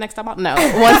America's Next Top Model. No,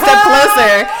 one step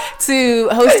closer to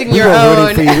hosting your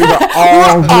own.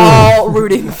 We're all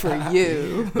rooting for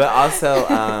you. But also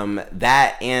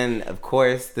that, and of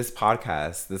course this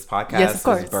podcast. This podcast yes,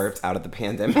 was birthed out of the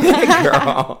pandemic,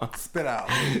 girl. Spit out.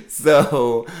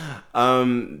 So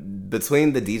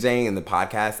between the DJing and the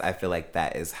podcast, I feel like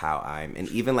that is how and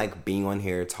even like being on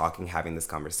here talking, having this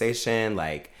conversation,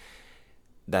 like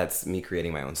that's me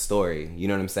creating my own story. You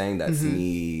know what I'm saying? That's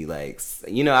me, like,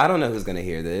 I don't know who's going to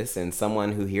hear this, and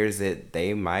someone who hears it,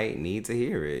 they might need to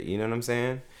hear it. You know what I'm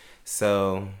saying?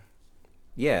 So,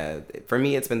 yeah, for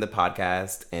me, it's been the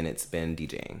podcast and it's been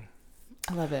DJing.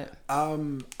 I love it.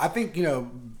 I think,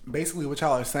 basically what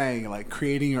y'all are saying, like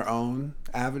creating your own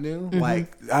avenue.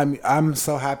 Like, I'm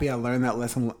so happy I learned that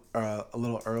lesson a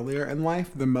little earlier in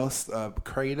life than most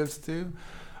creatives do.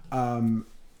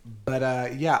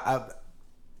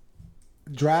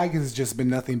 drag has just been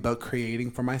nothing but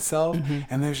creating for myself, Mm-hmm.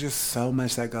 and there's just so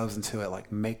much that goes into it,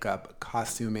 like makeup,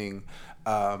 costuming,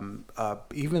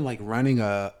 even like running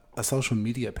a social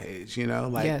media page, you know,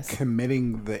 like Yes.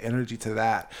 committing the energy to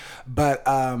that. But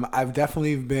I've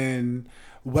definitely been,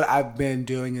 what I've been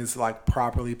doing is like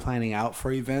properly planning out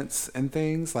for events and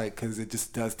things, like, because it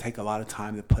just does take a lot of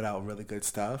time to put out really good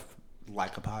stuff,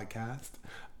 like a podcast.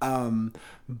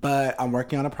 But I'm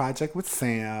working on a project with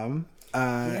Sam.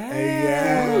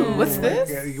 Yeah. What's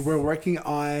this? We're working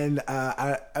on.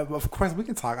 Of course, we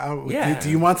can talk. Yeah. Do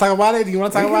you want to talk about it? Do you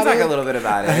want to We talk can about talk it? a little bit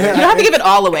about You it. don't have to give it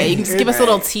all away. You can just give us a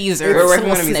little teaser. We're Just a working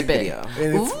little on a music snippet.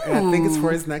 video. And I think it's for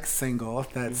Ooh. his next single.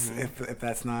 If that's if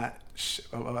that's not,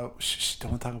 don't want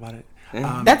to talk about it.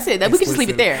 That's it. We can just leave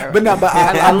it there. But no, but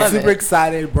I I'm love super it.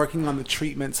 excited. Working on the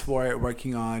treatments for it.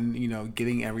 Working on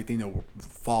getting everything to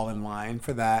fall in line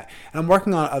for that. And I'm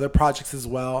working on other projects as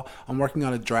well. I'm working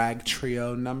on a drag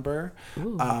trio number.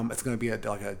 It's going to be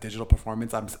like a digital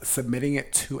performance. I'm submitting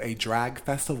it to a drag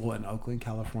festival in Oakland,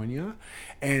 California,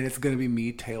 and it's going to be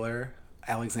me, Taylor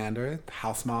Alexander,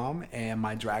 house mom, and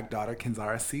my drag daughter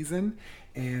Kenzara Season.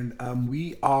 And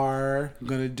we are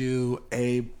gonna do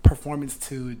a performance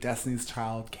to Destiny's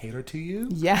Child, Cater to You.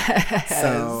 Yes.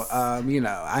 So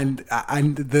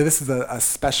this is a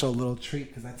special little treat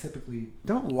because I typically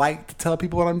don't like to tell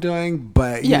people what I'm doing,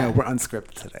 but you know, we're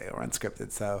unscripted today. We're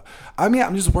unscripted, so I'm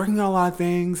just working on a lot of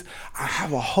things. I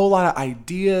have a whole lot of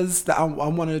ideas that I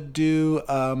want to do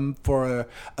for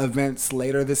events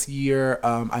later this year.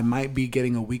 I might be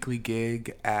getting a weekly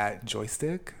gig at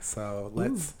Joystick, so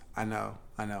let's. I know.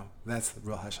 That's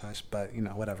real hush hush, but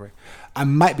whatever. I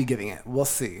might be getting it. We'll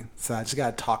see. So I just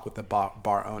gotta talk with the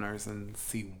bar owners and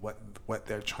see what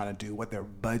they're trying to do, what their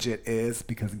budget is.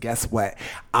 Because guess what?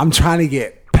 I'm trying to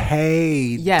get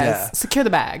paid. Yes. Secure the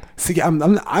bag. See,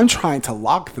 I'm trying to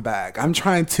lock the bag. I'm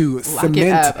trying to Lock it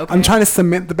cement. up, okay. I'm trying to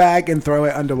cement the bag and throw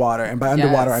it underwater. And by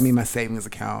underwater, Yes. I mean my savings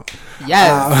account.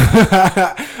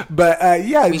 Yes. But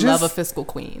yeah, We love a fiscal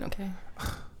queen. Okay.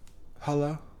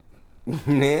 hello.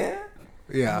 Yeah.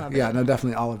 Yeah, no,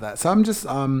 definitely all of that. So I'm just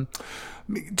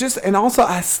and also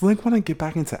I want to get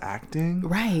back into acting.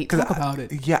 Right. Talk about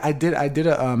it. Yeah, I did I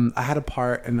had a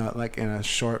part in a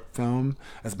short film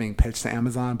that's being pitched to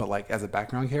Amazon, but like as a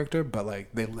background character, but like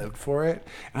they lived for it.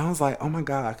 And I was like, oh my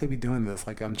God, I could be doing this.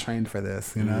 Like I'm trained for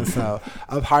this, So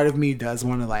a part of me does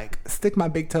want to like stick my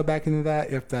big toe back into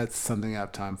that if that's something I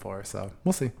have time for. So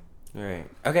we'll see. Right.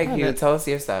 Okay, Q, tell us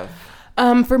your stuff.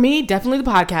 For me, definitely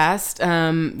the podcast.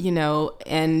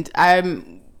 And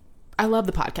I love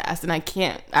the podcast, and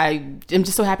I'm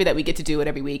just so happy that we get to do it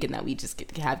every week and that we just get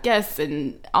to have guests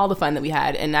and all the fun that we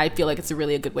had. And I feel like it's a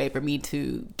good way for me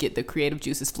to get the creative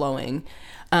juices flowing.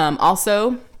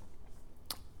 Also,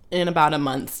 in about a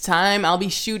month's time, I'll be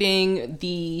shooting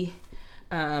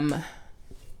I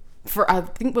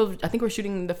think we're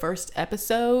shooting the first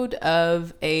episode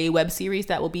of a web series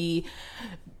that will be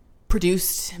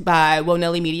produced by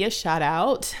Wonelli Media, shout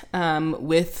out,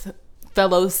 with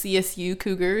fellow CSU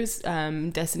Cougars,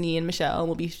 Destiny and Michelle.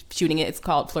 We'll be shooting it. It's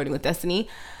called Flirting with Destiny,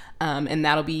 and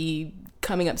that'll be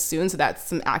coming up soon. So that's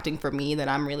some acting for me that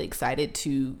I'm really excited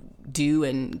to do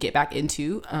and get back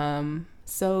into.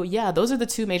 So yeah, those are the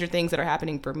two major things that are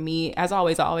happening for me. As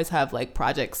always, I always have like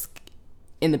projects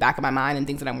in the back of my mind and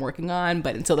things that I'm working on,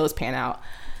 but until those pan out,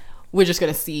 we're just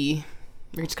gonna have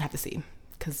to see,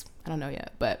 because I don't know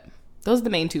yet. But those are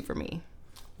the main two for me.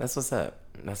 That's what's up.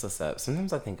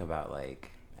 Sometimes I think about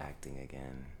like acting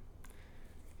again,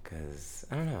 because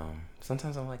I don't know.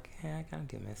 Sometimes I'm like, yeah, I kind of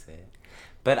do miss it.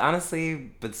 But honestly,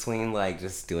 between like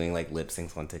just doing like lip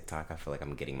syncs on TikTok, I feel like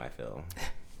I'm getting my fill.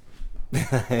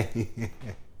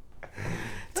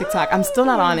 TikTok, I'm still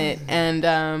not on it, and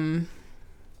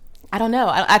I don't know.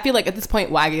 I feel like at this point,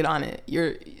 why get on it?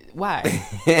 Why?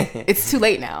 It's too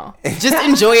late now. Just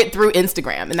enjoy it through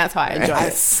Instagram, and that's how I enjoy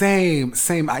it.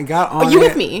 Same. I got on. Oh, you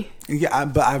with me? Yeah,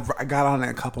 but I got on it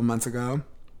a couple months ago,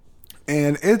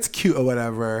 and it's cute or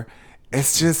whatever.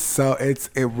 It's just it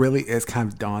really is kind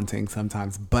of daunting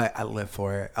sometimes, but I live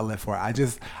for it.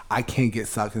 I can't get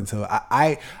sucked into it.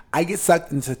 I get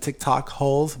sucked into TikTok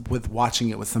holes with watching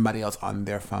it with somebody else on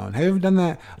their phone. Have you ever done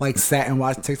that? Like sat and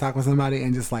watched TikTok with somebody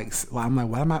and just like, I'm like,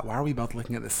 why are we both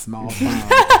looking at this small phone?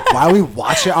 Why are we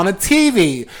watching it on a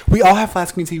TV? We all have flat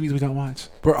screen TVs we don't watch.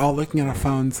 We're all looking at our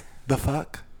phones. The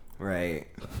fuck? Right.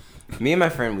 Me and my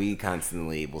friend, we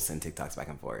constantly will send TikToks back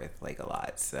and forth like a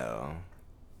lot. So,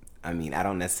 I mean, I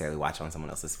don't necessarily watch on someone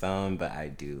else's phone, but I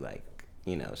do like,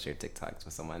 share TikToks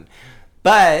with someone.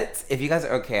 But if you guys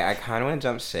are okay, I kind of want to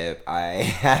jump ship. I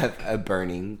have a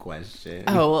burning question.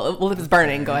 Oh, well, if it's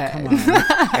burning, go ahead. Come on.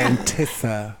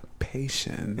 Antissa.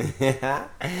 occupation?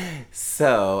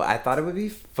 So I thought it would be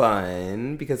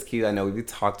fun because Q, I know we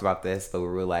talked about this, but we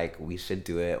were like, we should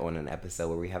do it on an episode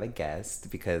where we have a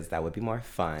guest because that would be more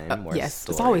fun. More yes,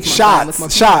 stories. it's always more fun.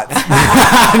 Shots.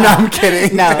 No, I'm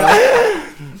kidding. No.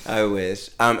 I wish.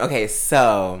 Okay,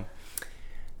 so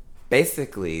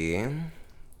basically,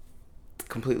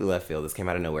 completely left field. This came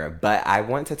out of nowhere, but I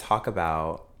want to talk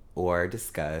about or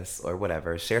discuss or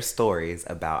whatever, share stories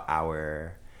about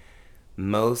our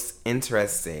most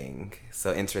interesting.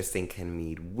 So interesting can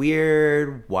mean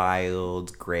weird,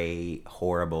 wild, great,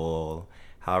 horrible,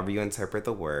 however you interpret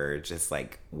the word, just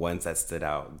like ones that stood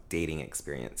out, dating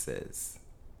experiences.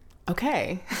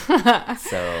 Okay.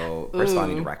 So first of all, I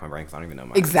need to rack my brain because I don't even know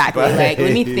mine. Exactly. Like,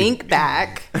 let me think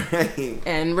back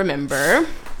and remember.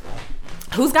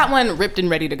 Who's got one ripped and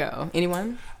ready to go?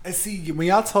 Anyone? And see, when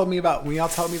y'all told me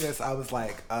this, I was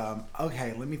like,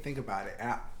 okay, let me think about it.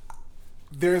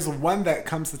 There's one that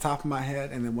comes to the top of my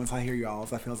head, and then once I hear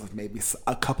y'all's, I feel as if maybe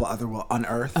a couple other will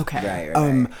unearth. Okay.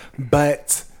 Right.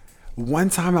 But one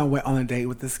time I went on a date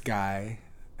with this guy,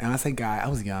 and when I say guy, I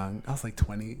was young. I was like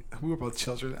 20. We were both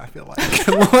children, I feel like.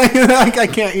 Like I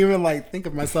can't even like think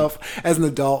of myself as an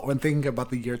adult when thinking about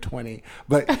the year 20.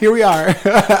 But here we are.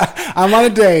 I'm on a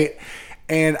date.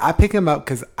 And I pick him up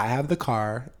because I have the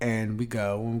car, and we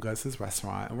go to this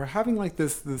restaurant, and we're having like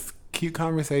this cute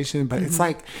conversation, but it's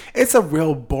like it's a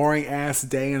real boring ass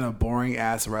day in a boring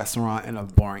ass restaurant in a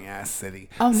boring ass city.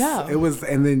 Oh no! It was,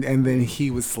 and then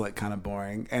he was slick, kind of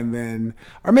boring, and then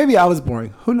or maybe I was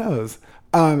boring. Who knows?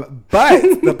 But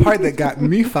the part that got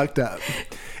me fucked up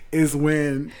is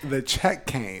when the check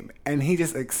came and he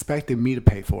just expected me to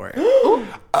pay for it.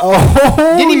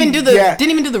 Didn't even do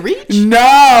the reach?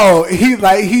 No, he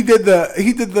did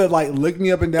the like look me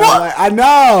up and down. Like, I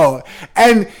know,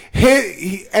 and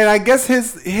and I guess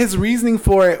his reasoning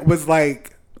for it was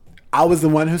like I was the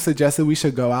one who suggested we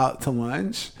should go out to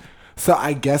lunch, so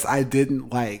I guess I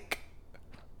didn't like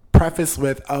preface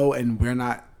with and we're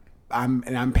not.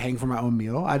 I'm paying for my own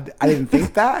meal. I didn't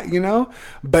think that,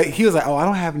 but he was like, I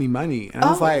don't have any money. And I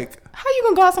was like, how you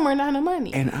gonna go out somewhere and not have no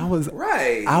money? And I was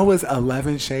right. I was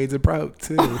 11 shades of broke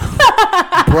too.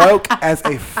 Broke as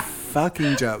a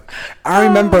fucking joke. I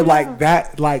remember like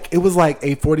that, like it was like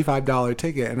a $45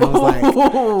 ticket, and I was like,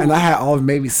 and I had all of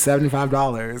maybe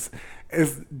 $75.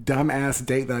 It's dumbass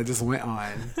date that I just went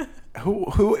on.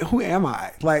 Who am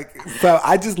I? Like, so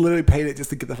I just literally paid it just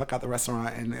to get the fuck out the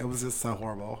restaurant, and it was just so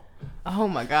horrible. Oh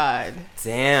my god.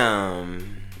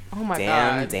 Damn. Oh my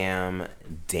god. Damn.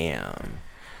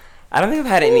 I don't think I've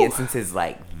had any instances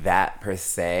like that per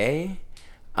se.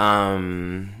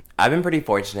 I've been pretty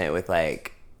fortunate with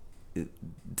like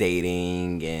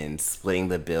dating and splitting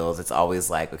the bills. It's always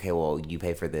like, okay, well, you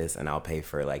pay for this and I'll pay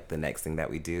for like the next thing that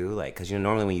we do. Like, because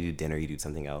normally when you do dinner, you do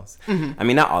something else. Mm-hmm. I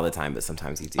mean, not all the time, but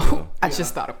sometimes you do. I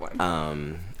just thought of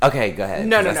one. Okay, go ahead.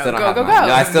 No. Go. No,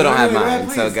 I still don't have mine.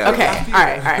 So go. Okay. All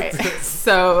right.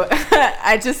 So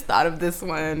I just thought of this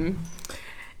one,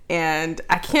 and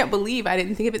I can't believe I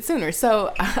didn't think of it sooner.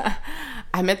 So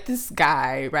I met this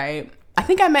guy, right? I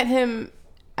think I met him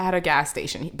at a gas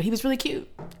station, but he was really cute,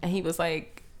 and he was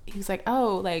like,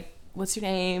 oh, like, what's your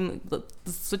name? Let's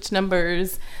switch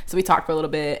numbers. So we talked for a little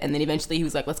bit, and then eventually he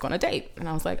was like, let's go on a date. And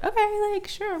I was like, okay, like,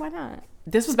 sure, why not?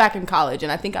 This was back in college,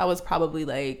 and I think I was probably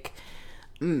like,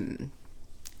 I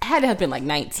had to have been like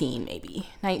 19,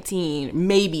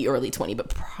 maybe early 20, but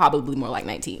probably more like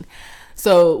 19.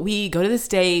 So we go to this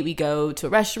date, we go to a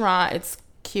restaurant, it's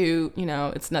cute,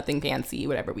 it's nothing fancy,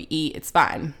 whatever we eat, it's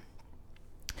fine.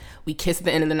 We kiss at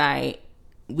the end of the night.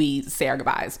 We say our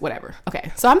goodbyes, whatever.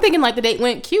 Okay. So I'm thinking like the date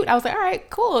went cute. I was like, all right,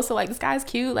 cool. So like this guy's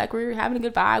cute. Like we're having a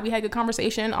good vibe. We had a good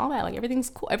conversation, all that. Like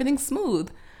everything's cool. Everything's smooth.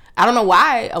 I don't know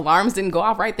why alarms didn't go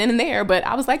off right then and there, but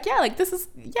I was like, this is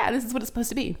what it's supposed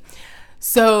to be.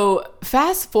 So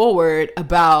fast forward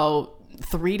about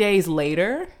 3 days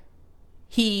later,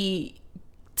 he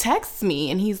texts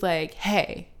me and he's like,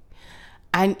 hey,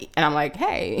 and I'm like,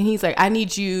 hey, and he's like, I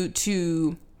need you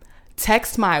to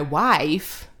text my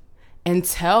wife and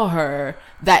tell her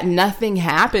that nothing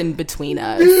happened between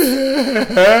us.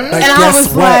 But and I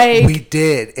was like, we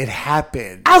did. It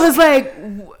happened. I was like,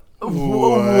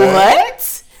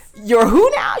 what? You're who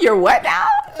now? You're what now?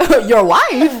 Your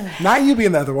wife? Not you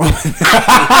being the other woman.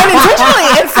 Unintentionally.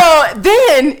 And so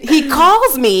then he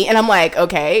calls me and I'm like,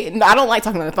 okay, I don't like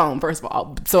talking on the phone, first of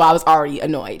all. So I was already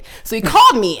annoyed. So he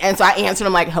called me and so I answered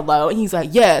him like, hello. And he's like,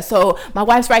 yeah, so my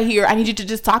wife's right here. I need you to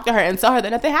just talk to her and tell her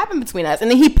that nothing happened between us. And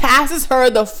then he passes her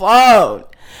the phone.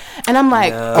 And I'm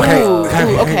like,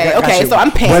 okay. So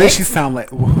I'm panicked. What did she sound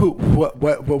like?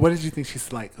 What did you think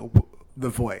she's like? The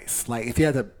voice. Like if you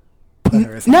had to put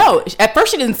her or something? No, at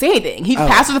first she didn't say anything. He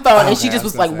passed her the phone and she just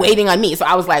was like waiting on me. So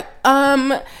I was like,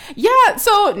 yeah,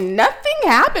 so nothing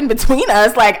happened between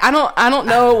us. Like, I don't know I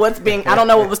don't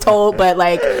know what was told, but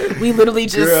like, we literally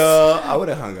just. Girl, I would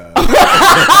have hung up.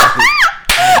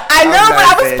 I know, but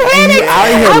I was panicking. You out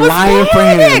here lying for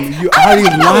him. You out here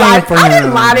lying for him.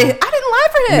 I didn't lie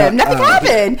for him. Nothing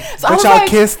happened. So but y'all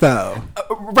kissed though.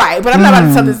 Right, but I'm not about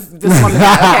to tell this woman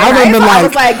that. Okay, I would have been I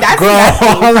was like, that's girl.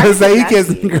 I was say he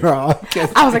nasty. kissed girl.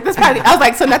 I was like, that's probably. I was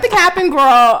like, so nothing happened,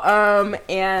 girl.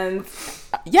 And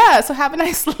yeah, so have a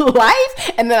nice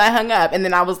life. And then I hung up, and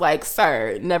then I was like,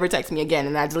 sir, never text me again.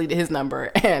 And I deleted his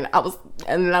number, and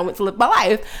then I went to live my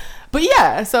life. But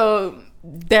yeah, so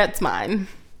that's mine.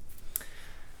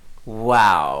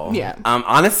 Wow. Yeah.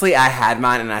 Honestly, I had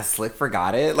mine and I slick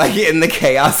forgot it, like in the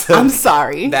chaos of I'm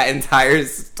sorry. that entire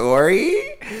story.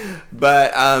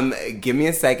 But give me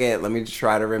a second. Let me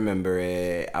try to remember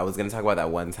it. I was gonna talk about that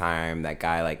one time that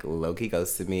guy like low-key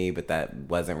ghosted me, but that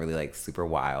wasn't really like super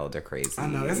wild or crazy. I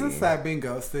know, isn't sad being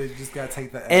ghosted? You just gotta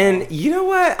take the L. And you know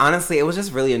what? Honestly, it was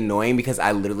just really annoying because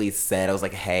I literally said, I was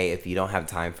like, hey, if you don't have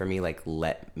time for me, like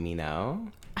let me know.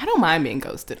 I don't mind being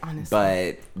ghosted, honestly.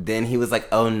 But then he was like,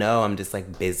 oh no, I'm just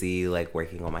like busy, like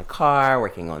working on my car,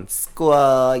 working on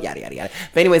school, yada, yada, yada.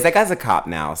 But anyways, that guy's a cop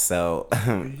now, so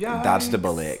dodged a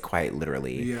bullet, quite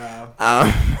literally. Yeah.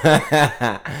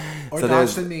 Or so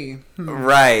dodged a knee.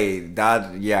 Right.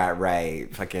 Right.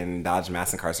 Fucking dodge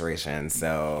mass incarceration.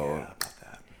 So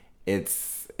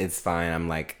it's fine. I'm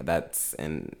like, that's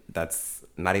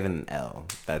not even an L.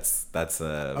 That's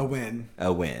a win.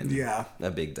 A win. Yeah.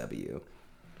 A big W.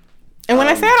 And when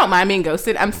I say I don't mind being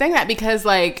ghosted, I'm saying that because,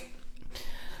 like,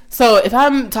 so if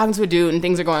I'm talking to a dude and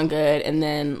things are going good and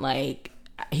then, like,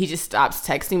 he just stops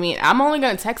texting me, I'm only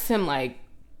going to text him, like,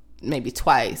 maybe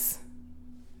twice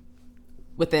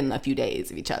within a few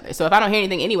days of each other. So if I don't hear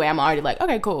anything anyway, I'm already like,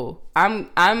 okay, cool.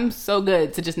 I'm so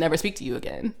good to just never speak to you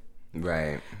again.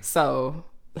 Right. So...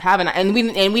 and we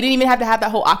didn't even have to have that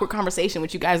whole awkward conversation,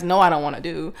 which you guys know I don't want to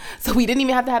do. So we didn't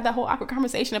even have to have that whole awkward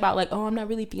conversation about like, oh, I'm not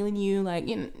really feeling you, like,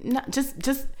 you know, not,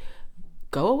 just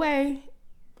go away,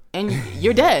 and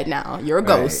you're dead now. You're a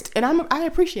ghost, and I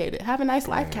appreciate it. Have a nice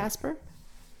life, Casper.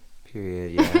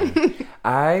 Period. Yeah.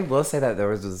 I will say that there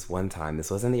was this one time. This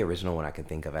wasn't the original one I could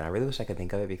think of, and I really wish I could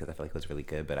think of it because I feel like it was really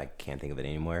good, but I can't think of it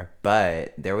anymore.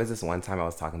 But there was this one time I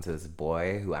was talking to this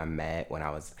boy who I met when I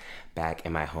was back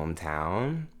in my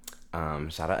hometown.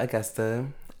 Shout out Augusta.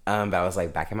 But I was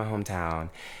like back in my hometown,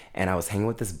 and I was hanging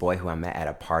with this boy who I met at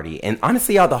a party. And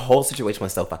honestly, y'all, the whole situation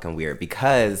was so fucking weird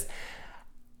because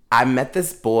I met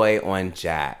this boy on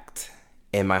Jack'd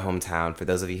in my hometown. For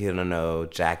those of you who don't know,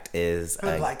 Jack'd is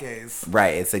black gays.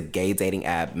 Right, it's a gay dating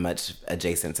app, much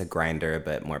adjacent to Grindr,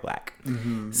 but more black.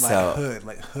 Mm-hmm. So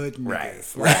like hood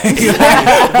niggas. Right.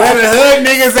 Where the hood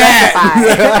niggas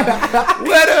at?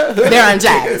 Where the hood? They're on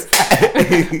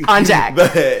Jack'd. On Jack'd.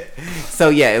 But so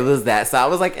yeah, it was that. So I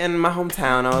was like in my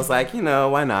hometown. I was like, you know,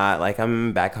 why not? Like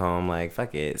I'm back home. Like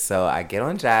fuck it. So I get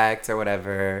on Jack'd or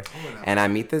whatever, and I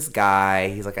meet this guy.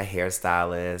 He's like a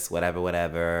hairstylist,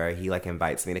 whatever. He like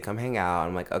invites me to come hang out.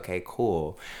 I'm like, okay,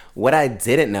 cool. What I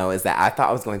didn't know is that I thought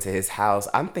I was going to his house.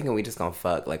 I'm thinking we just gonna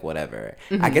fuck, like whatever.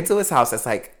 Mm-hmm. I get to his house. It's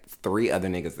like 3 other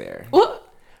niggas there.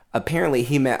 What? Apparently,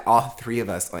 he met all 3 of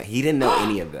us. He didn't know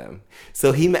any of them.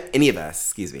 So he met any of us,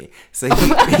 excuse me. So he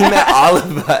met all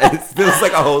of us. It was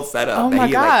like a whole setup. Oh my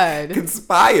God. Like,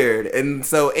 conspired. And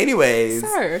so anyways,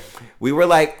 Sir. We were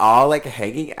like all like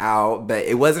hanging out, but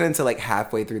it wasn't until like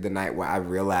halfway through the night where I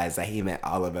realized that he met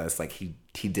all of us. Like he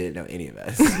didn't know any of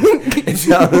us.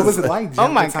 What was it like? Oh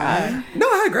my God. No,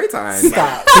 I had a great time.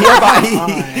 Stop.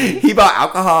 He bought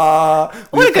alcohol.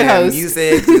 What a good host.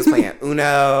 Music. He was playing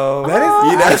Uno.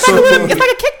 That is, it's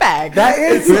like a kickback. That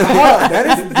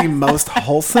is the most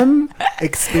wholesome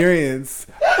experience.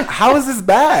 How is this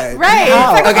bad? Right.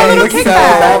 How? It's like a little kickback.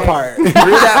 That part. Through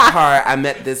that part, I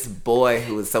met this boy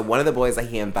who was, so one of the boys that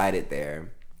he invited there,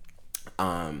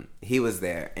 he was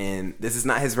there, and this is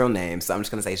not his real name, so I'm just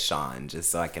gonna say Sean,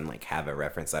 just so I can like have a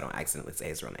reference so I don't accidentally say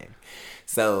his real name.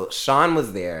 So Sean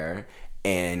was there,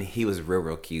 and he was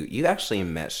real cute. You actually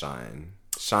met Sean.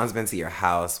 Sean's been to your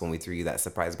house when we threw you that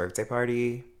surprise birthday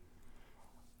party.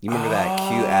 You remember that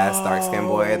cute ass dark skinned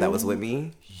boy that was with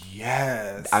me?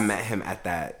 Yes. I met him at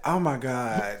that. Oh my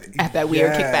God. At that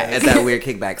weird kickback. At that weird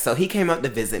kickback. So he came up to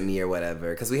visit me or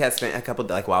whatever. Because we had spent a couple,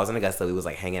 like while I was in Augusta, we was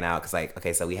like hanging out. Because like,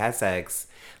 okay, so we had sex.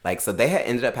 Like, so they had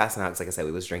ended up passing out. Because like I said,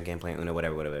 we was drinking, playing Uno,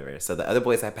 whatever. So the other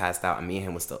boys had passed out and me and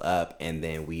him was still up. And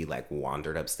then we like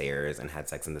wandered upstairs and had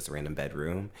sex in this random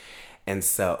bedroom. And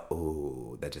so,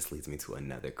 ooh, that just leads me to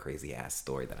another crazy ass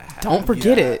story that I have. Don't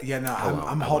forget it. Yeah, no,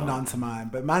 I'm holding on to mine,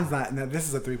 but mine's not. No, this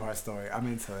is a 3-part story. I'm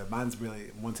into it. Mine's really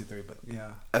 1, 2, 3, but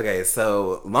yeah. Okay,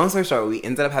 so long story short, we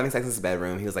ended up having sex in his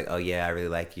bedroom. He was like, "Oh yeah, I really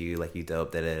like you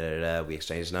dope." Da da da da. We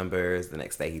exchanged numbers. The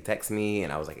next day, he texted me,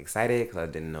 and I was like excited because I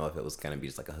didn't know if it was gonna be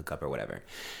just like a hookup or whatever.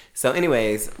 So,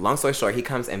 anyways, long story short, he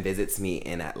comes and visits me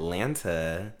in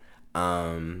Atlanta.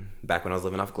 Back when I was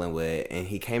living off Glenwood, and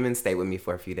he came and stayed with me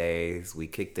for a few days. We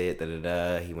kicked it,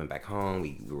 He went back home.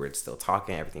 We were still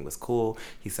talking. Everything was cool.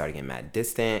 He started getting mad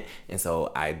distant, and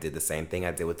so I did the same thing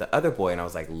I did with the other boy, and I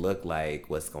was like, "Look, like,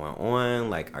 what's going on?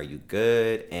 Like, are you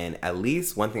good?" And at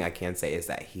least one thing I can say is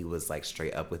that he was like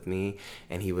straight up with me,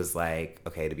 and he was like,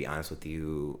 "Okay, to be honest with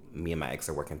you, me and my ex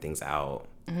are working things out,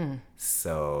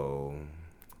 so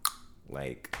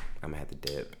like, I'm gonna have to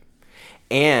dip."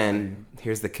 And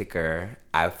here's the kicker.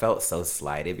 I felt so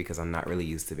slighted because I'm not really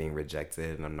used to being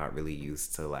rejected, and I'm not really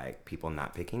used to like people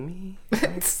not picking me.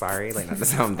 Like, sorry, like not to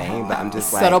sound vain, but I'm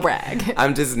just like subtle brag.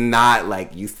 I'm just not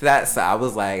like used to that. So I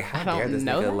was like, how I dare don't this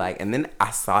know nigga that. like? And then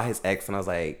I saw his ex, and I was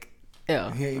like, Ew.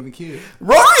 He ain't even cute.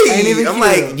 right. Ain't even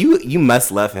I'm cute. like, you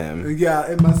must love him. Yeah,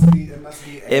 it must be.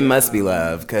 It must be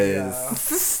love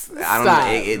because I don't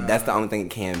know. That's the only thing it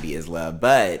can be is love.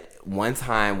 But one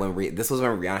time when this was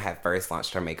when Rihanna had first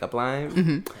launched her makeup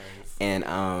line,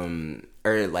 and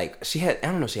or like she had, I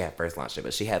don't know if she had first launched it,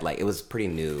 but she had like, it was pretty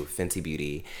new, Fenty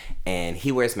Beauty, and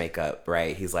he wears makeup,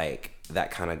 right? He's like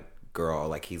that kind of girl,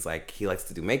 like he's like, he likes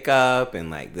to do makeup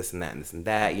and like this and that and this and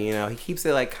that, you know. He keeps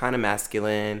it like kind of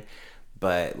masculine,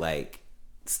 but like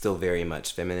still very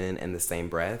much feminine in the same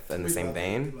breath and the same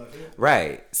vein.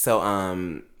 Right.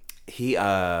 So he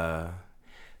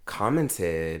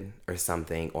commented or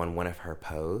something on one of her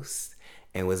posts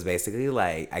and was basically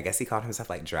like, I guess he called himself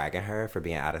like dragging her for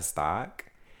being out of stock.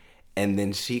 And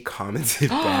then she commented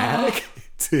back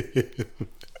to him.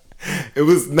 It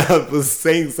was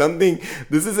saying something.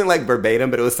 This isn't like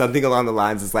verbatim, but it was something along the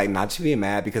lines. It's like, not you being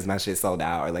mad because my shit sold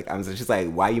out, or like she's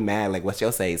like, why you mad? Like, what's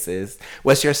your shade, sis?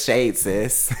 What's your shade,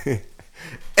 sis?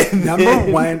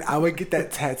 Number one, I would get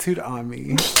that tattooed on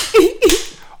me.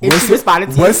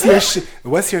 Responded to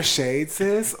What's your shade,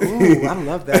 sis? Ooh, I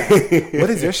love that. What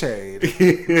is your shade?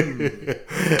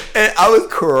 And I was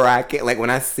cracking like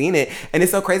when I seen it, and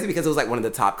it's so crazy because it was like one of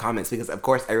the top comments because of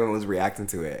course everyone was reacting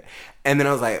to it, and then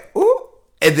I was like, ooh,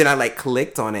 and then I like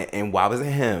clicked on it, and why was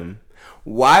it him?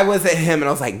 Why was it him? And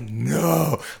I was like,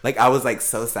 no. Like, I was like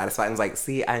so satisfied. I was like,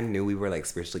 see, I knew we were like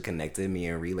spiritually connected, me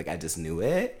and Ree. Like, I just knew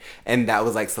it. And that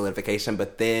was like solidification.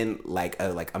 But then like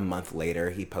a month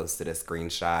later, he posted a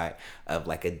screenshot of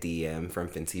like a DM from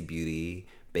Fenty Beauty,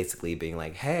 basically being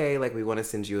like, hey, like, we want to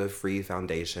send you a free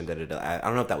foundation. Da, da, da. I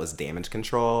don't know if that was damage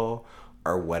control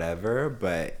or whatever,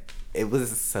 but it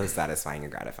was so satisfying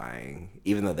and gratifying,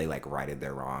 even though they like righted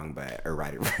their wrong, or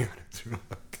righted Rihanna's wrong.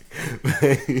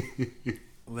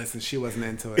 Listen, she wasn't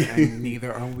into it, and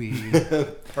neither are we.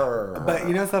 But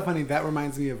you know, it's so funny. That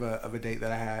reminds me of a date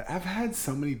that I had. I've had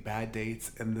so many bad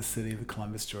dates in the city of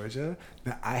Columbus, Georgia,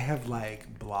 that I have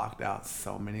like blocked out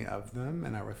so many of them,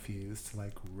 and I refuse to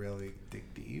like really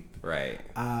dig deep. Right.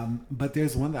 But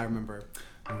there's one that I remember.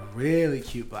 A really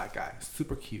cute black guy,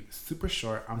 super cute, super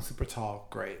short. I'm super tall.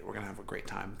 Great, we're gonna have a great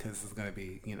time because it's gonna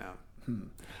be, you know.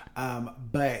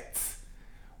 But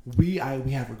we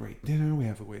have a great dinner. We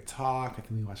have a great talk. I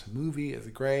think we watch a movie. It's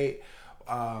great.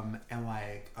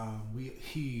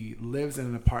 He lives in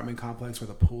an apartment complex where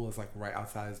the pool is like right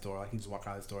outside his door. Like, he just walk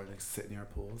out his door and like sit near a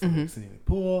pool. So we're sitting in the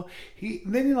pool.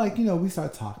 We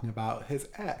start talking about his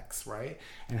ex, right?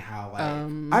 And how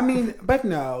but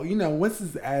no, once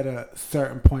it's at a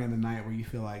certain point in the night where you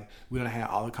feel like we don't have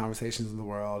all the conversations in the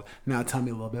world. Now tell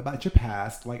me a little bit about your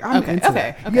past. Like, I'm into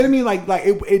that. You get what I mean? Like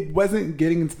it wasn't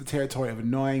getting into the territory of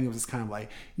annoying. It was just kind of like,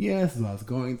 yeah, this is what I was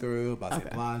going through. Blase,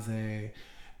 blase.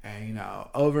 And,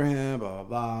 over him, blah,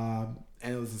 blah, blah.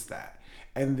 And it was just that.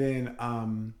 And then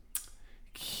oh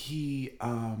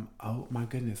my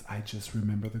goodness, I just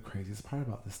remember the craziest part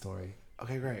about this story.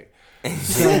 Okay, great.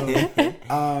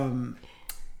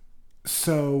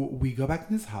 So we go back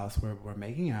to his house where we're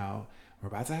making out. We're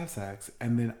about to have sex.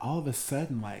 And then all of a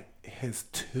sudden, like, his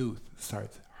tooth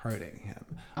starts hurting him.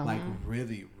 Like,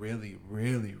 really, really,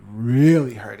 really,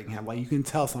 really hurting him. Like, you can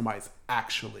tell somebody's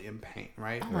actually in pain,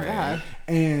 right? Oh my God.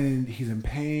 And he's in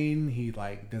pain. He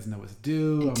like doesn't know what to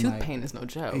do. And tooth pain is no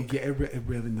joke. Yeah, it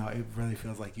really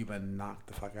feels like you've been knocked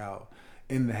the fuck out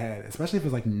in the head, especially if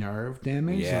it's like nerve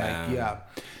damage. Yeah.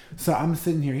 So I'm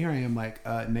sitting here I am like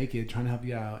naked trying to help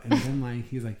you out, and then like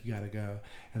he's like, you gotta go,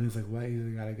 and he's like, what?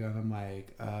 You gotta go, and I'm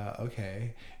like,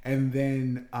 okay. And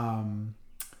then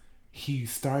he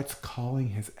starts calling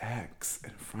his ex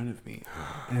in front of me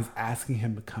and is asking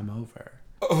him to come over.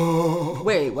 Oh.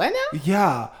 Wait, what now?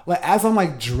 Yeah, like as I'm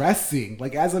like dressing,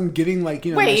 like as I'm getting like,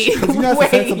 you know, Wait, because you know it's a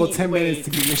wait, sensible 10 wait. minutes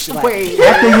to get your shit. Like, Wait.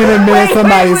 after you've been in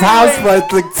somebody's house for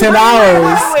like 10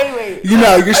 hours, Wait. you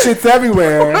know, your shit's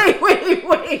everywhere.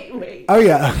 Wait. Oh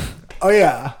yeah.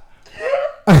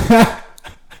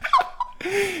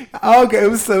 Okay, it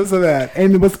was so bad.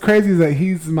 And what's crazy is that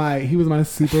he was my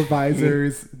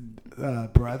supervisor's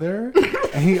brother,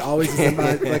 and he always used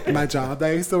to my job that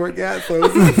I used to work at. So it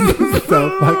was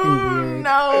so fucking weird.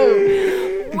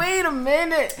 No, wait a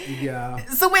minute. Yeah.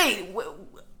 So wait,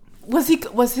 was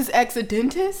his ex a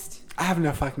dentist? I have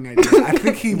no fucking idea. I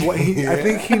think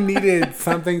he needed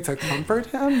something to comfort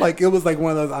him. Like it was like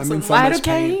one of those I'm in so much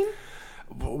pain.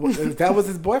 If that was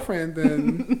his boyfriend,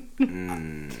 then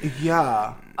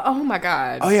yeah. Oh my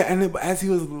god. Oh yeah, and as he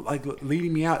was like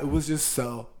leading me out, it was just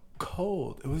so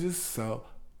cold. It was just so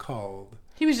cold.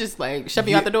 He was just like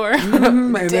shoving you out the door. And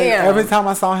Damn. then every time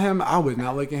I saw him, I would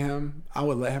not look at him. I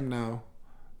would let him know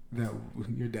that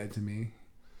you're dead to me.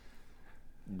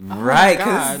 Right,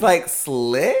 because it's like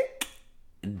slick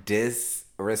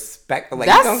disrespectful. Like,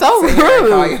 that's so rude.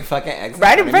 Call your fucking ex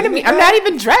right in front of me. I'm not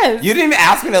even dressed. You didn't even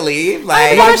ask me to leave.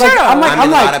 I'm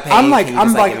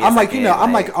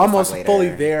almost fully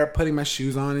later. there, putting my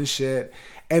shoes on and shit.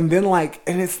 And then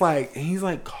he's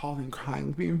like calling,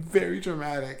 crying, being very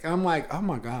dramatic. And I'm like, oh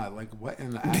my god, like what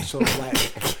in the actual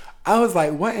I was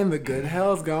like, what in the good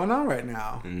hell is going on right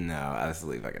now? No,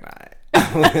 absolutely fucking not.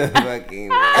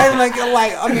 Fucking and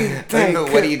I mean, dang,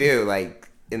 what do you do? Like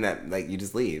in that, like you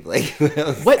just leave. Like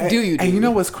what do you do? And you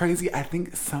know what's crazy? I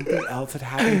think something else had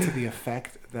happened to the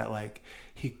effect that like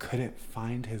he couldn't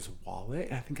find his wallet.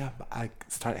 And I think I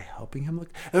started helping him look.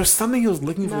 There was something he was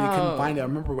looking for. He couldn't find it. I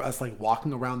remember us like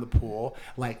walking around the pool,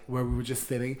 like where we were just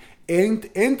sitting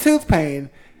in tooth pain,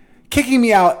 kicking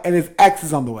me out, and his ex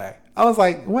is on the way. I was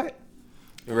like, what?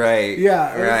 Right.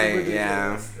 Yeah. Right.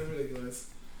 Yeah. It was ridiculous.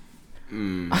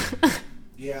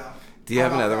 Yeah. Do you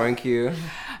have another one, Q?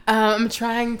 I'm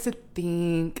trying to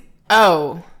think.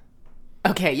 Oh.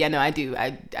 Okay, yeah, no, I do.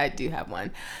 I do have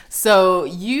one. So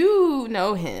you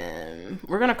know him.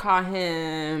 We're gonna call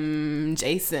him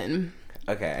Jason.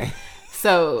 Okay.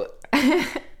 So I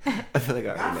feel like I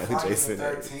already know who Jason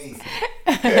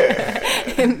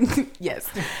is. Yes.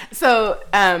 So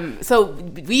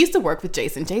we used to work with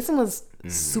Jason. Jason was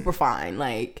super fine.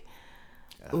 Like,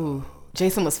 ooh,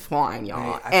 Jason was fine,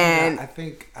 y'all. Hey, I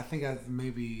think I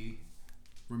maybe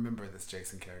remember this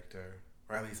Jason character,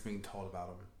 or at least being told about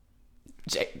him.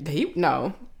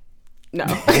 No, no,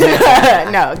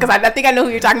 because I think I know who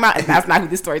you're talking about, and that's not who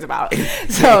this story's about.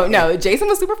 So no, Jason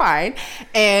was super fine,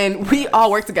 and we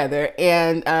all worked together,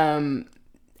 and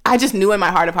I just knew in my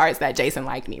heart of hearts that Jason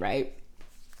liked me, right?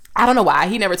 I don't know why.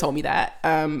 He never told me that,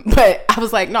 but I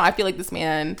was like, no, I feel like this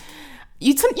man.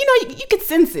 You can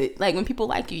sense it. Like when people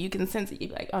like you, you can sense it.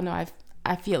 You're like, oh no,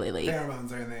 I feel it. Like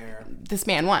pheromones are there. This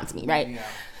man wants me, right? Yeah.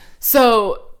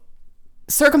 So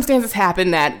circumstances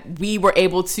happen that we were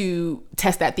able to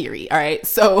test that theory. All right.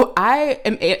 So I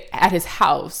am at his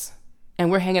house and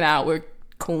we're hanging out. We're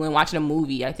cooling, watching a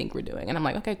movie. I think we're doing, and I'm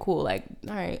like, okay, cool. Like,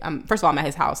 all right. First of all, I'm at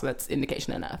his house, so that's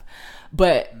indication enough.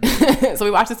 But so we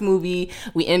watch this movie.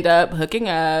 We end up hooking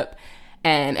up.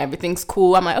 And everything's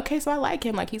cool. I'm like, okay, so I like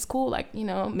him. Like, he's cool. Like, you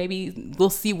know, maybe we'll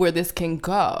see where this can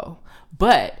go.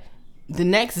 But the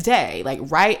next day, like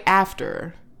right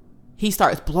after, he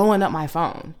starts blowing up my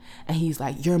phone. And he's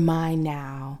like, you're mine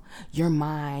now. You're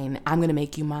mine. I'm going to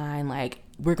make you mine. Like,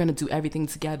 we're going to do everything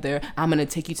together. I'm going to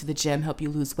take you to the gym, help you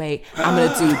lose weight. I'm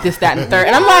going to do this, that, and third.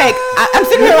 And I'm like, I'm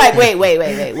sitting here like, wait, what?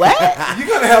 You're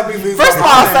going to help me lose weight. First of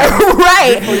all, sir,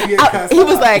 right. He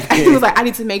was like, I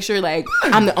need to make sure like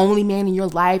I'm the only man in your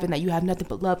life and that you have nothing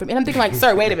but love for me. And I'm thinking like,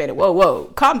 sir, wait a minute. Whoa,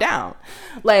 calm down.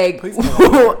 Like,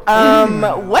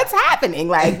 what's happening?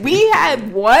 Like, we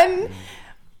had one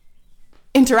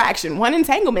interaction, one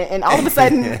entanglement, and all of a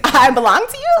sudden I belong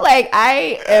to you. Like,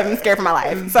 I am scared for my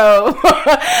life. So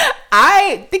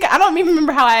I don't even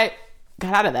remember how I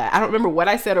got out of that. I don't remember what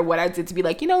I said or what I did to be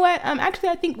like, you know what? Actually,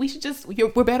 I think we should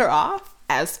we're better off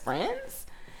as friends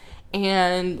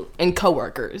and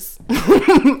coworkers.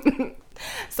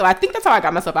 So I think that's how I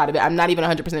got myself out of it. I'm not even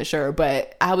 100% sure,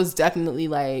 but I was definitely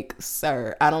like,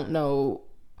 sir, I don't know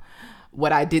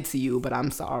what I did to you, but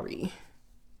I'm sorry.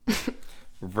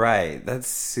 Right, that's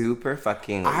super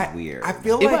fucking weird. I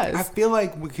feel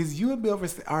like because you would be over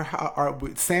our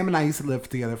Sam and I used to live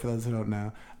together. For those who don't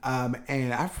know,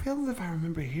 and I feel as if I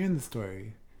remember hearing the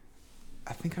story.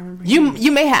 I think I remember.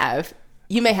 You may have.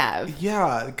 You may have.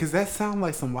 Yeah, because that sounds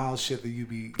like some wild shit that you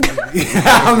be.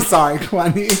 I'm sorry,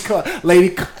 Kwani.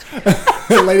 Lady.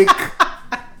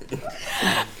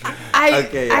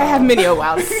 Okay, I have many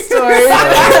wild stories.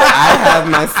 I have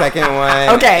my second one.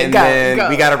 Okay, and go, then go.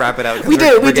 we gotta wrap it up. 'Cause We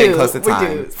we're getting close to We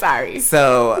time. do. Sorry.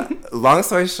 So, long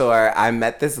story short, I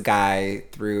met this guy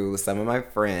through some of my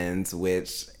friends,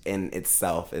 which in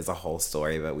itself is a whole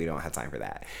story, but we don't have time for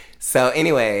that. So,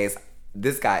 anyways,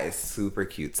 this guy is super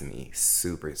cute to me.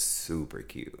 Super, super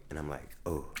cute. And I'm like,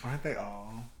 oh. Aren't they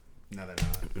all? No, they're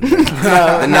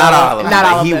not. Not all of them. Not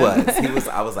but all of he them. was. He was.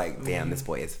 I was like, damn, this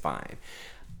boy is fine.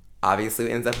 Obviously,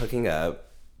 we ended up hooking up.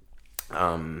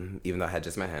 Even though I had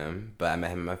just met him, but I met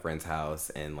him at my friend's house,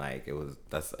 and like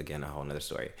that's again a whole nother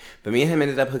story. But me and him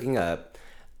ended up hooking up.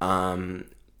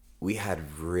 We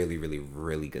had really, really,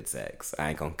 really good sex. I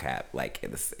ain't gonna cap. Like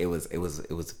it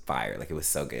was fire. Like it was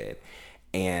so good.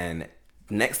 And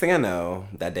next thing I know,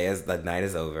 that night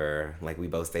is over. Like we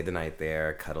both stayed the night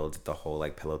there, cuddled, the whole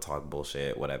like pillow talk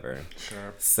bullshit, whatever.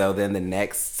 Sure. So then the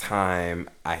next time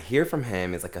I hear from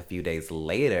him is like a few days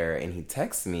later, and he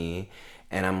texts me,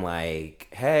 and I'm like,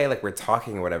 hey, like we're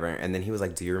talking or whatever. And then he was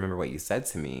like, do you remember what you said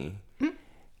to me?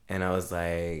 And I was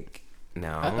like,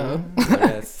 no. What did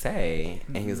I say?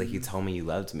 And he was like, you told me you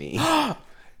loved me.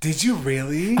 Did you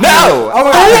really? No! Oh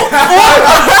my God.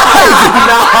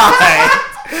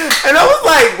 And I was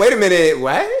like, wait a minute,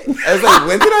 what? I was like,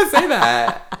 when did I say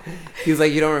that? He was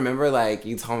like, you don't remember? Like,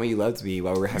 you told me you loved me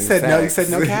while we were having sex. No, you said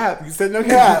no cap. You said no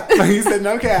cap. You said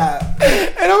no cap.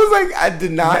 And I was like, I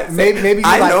did not. Maybe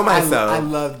I like, know myself. I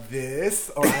love this,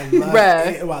 or I love Bruh.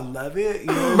 it, or I love it. You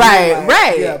know, Right, like,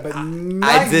 right. Yeah, but not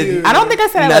I didn't. you. I don't think I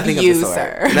said I love Nothing of you, the sort.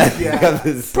 sir. Nothing Yeah. of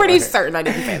the sort. Pretty certain I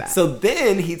didn't say that. So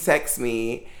then he texts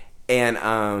me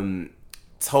and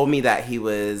told me that he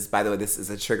was, by the way, this is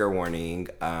a trigger warning,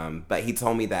 but he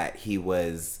told me that he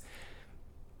was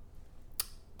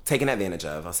taken advantage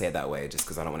of. I'll say it that way just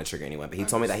because I don't want to trigger anyone. But he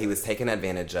told me that he was taken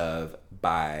advantage of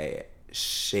by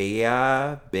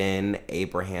Shia bin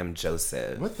Abraham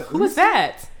Joseph. What the? Who was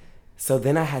that? So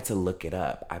then I had to look it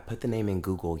up. I put the name in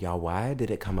Google. Y'all, why did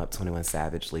it come up 21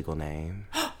 Savage legal name?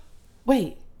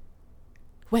 Wait.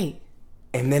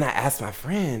 And then I asked my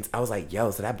friends, I was like,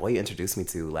 yo, so that boy you introduced me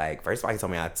to, like, first of all, he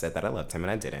told me I said that I loved him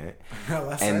and I didn't.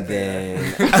 And then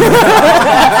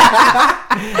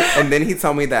and then he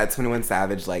told me that 21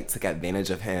 Savage, like, took advantage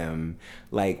of him.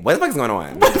 Like, what the fuck's going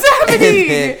on? What's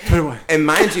happening? And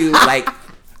mind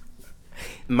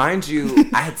you,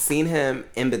 I had seen him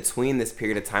in between this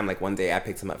period of time. Like one day I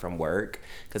picked him up from work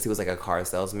because he was like a car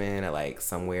salesman at like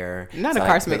somewhere. Not so a I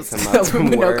car picked him salesman up from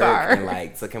with no work car. and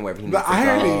like took him wherever he The needed to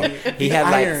irony. go. He The had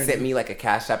like irony. sent me like a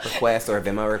Cash App request or a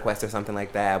Venmo request or something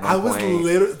like that. At one I was point.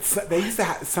 literally. They used to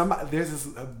have somebody. There's this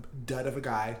dud of a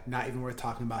guy. Not even worth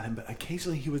talking about him, but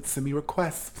occasionally he would send me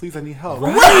requests. Please, I need help.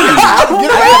 Right.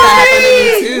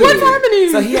 What's happening?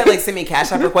 So he had like sent me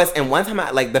Cash App requests, and one time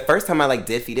the first time I like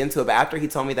did feed into it, but after he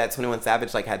told me that 21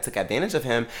 Savage like had took advantage of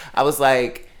him, I was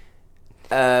like,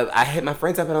 I hit my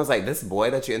friends up and I was like, this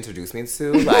boy that you introduced me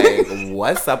to, like,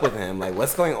 what's up with him? Like,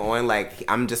 what's going on? Like,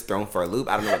 I'm just thrown for a loop.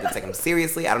 I don't know whether to take him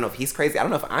seriously. I don't know if he's crazy. I don't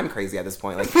know if I'm crazy at this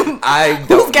point. Like, I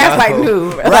don't Who's gaslighting know.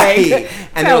 who? Right. Like,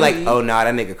 And they were tell like, me. oh, nah,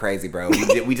 that nigga crazy, bro.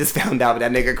 We just found out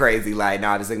that nigga crazy. Like,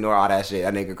 nah, just ignore all that shit.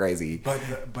 That nigga crazy. But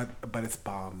it's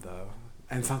bomb though,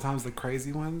 and sometimes the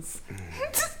crazy ones.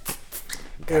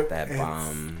 Got that it's-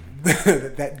 bomb.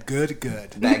 that good.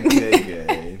 That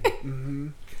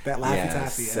good. That Laffy Yeah,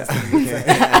 Taffy. so- that's what you say.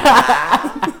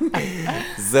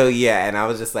 So yeah, and I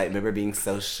was just like, remember being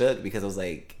so shook because I was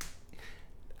like,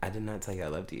 I did not tell you I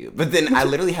loved you. But then I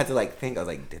literally had to like think, I was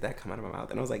like, did that come out of my mouth?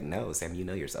 And I was like, no, Sam, you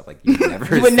know yourself. Like you would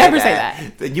never You would never say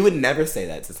that. You would never say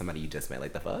that to somebody you just met.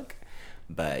 Like the fuck?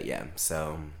 But yeah,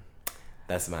 so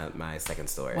that's my second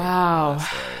story. Wow. My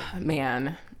story.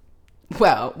 Man.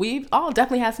 Well, we've all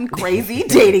definitely had some crazy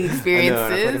dating I know, experiences.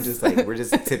 and I feel like I'm just like we're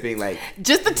just tipping like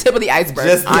Just the tip of the iceberg,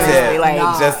 Just the honestly. tip.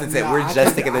 Like, just the tip. We're I just could-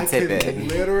 sticking the I tip could in.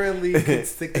 Literally could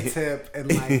stick the tip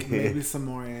and like maybe some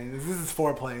more in. This is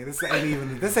foreplay. This ain't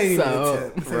even So, a tip.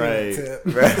 This ain't a tip.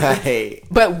 right.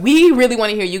 But we really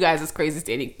want to hear you guys' crazy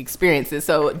dating experiences.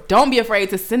 So don't be afraid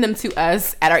to send them to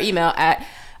us at our email at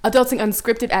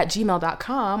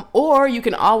adultingunscripted@gmail.com, or you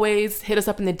can always hit us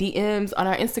up in the DMs on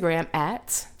our Instagram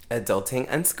at Adulting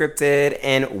Unscripted.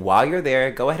 And while you're there,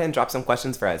 go ahead and drop some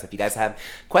questions for us. If you guys have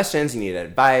questions, you need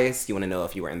advice, you want to know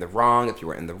if you were in the wrong, if you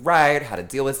were in the right, how to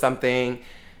deal with something.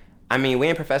 I mean, we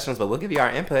ain't professionals, but we'll give you our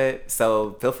input.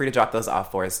 So feel free to drop those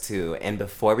off for us too. And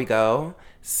before we go,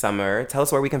 Summer, tell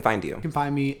us where we can find you. You can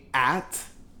find me at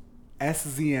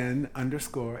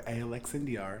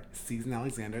SZN_ALXNDR, Season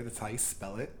Alexander. That's how you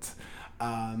spell it.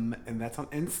 And that's on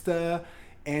Insta.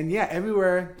 And yeah,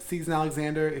 everywhere, Season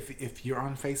Alexander. If you're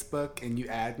on Facebook and you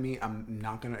add me, I'm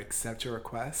not going to accept your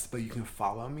request, but you can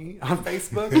follow me on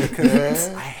Facebook because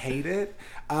I hate it.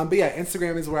 But yeah,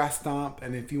 Instagram is where I stomp.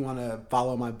 And if you want to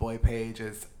follow my boy page,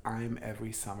 it's I Am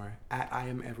Every Summer, at I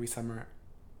Am Every Summer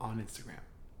on Instagram.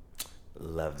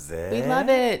 Loves it. We love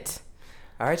it.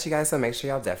 All right, you guys. So make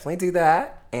sure y'all definitely do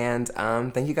that. And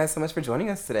thank you guys so much for joining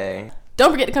us today.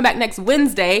 Don't forget to come back next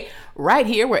Wednesday, right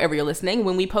here, wherever you're listening,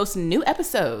 when we post new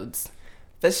episodes.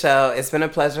 The show, it's been a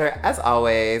pleasure, as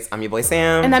always. I'm your boy,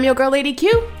 Sam. And I'm your girl, Lady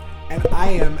Q. And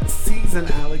I am Season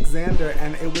Alexander.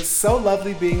 And it was so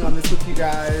lovely being on this with you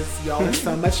guys. Y'all are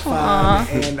so much fun.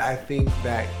 Aww. And I think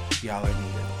that y'all are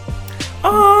needed.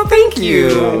 Oh, thank you.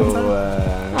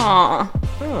 Aw.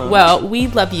 Well, we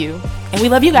love you. And we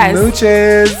love you guys.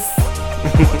 Mooches.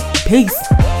 Peace.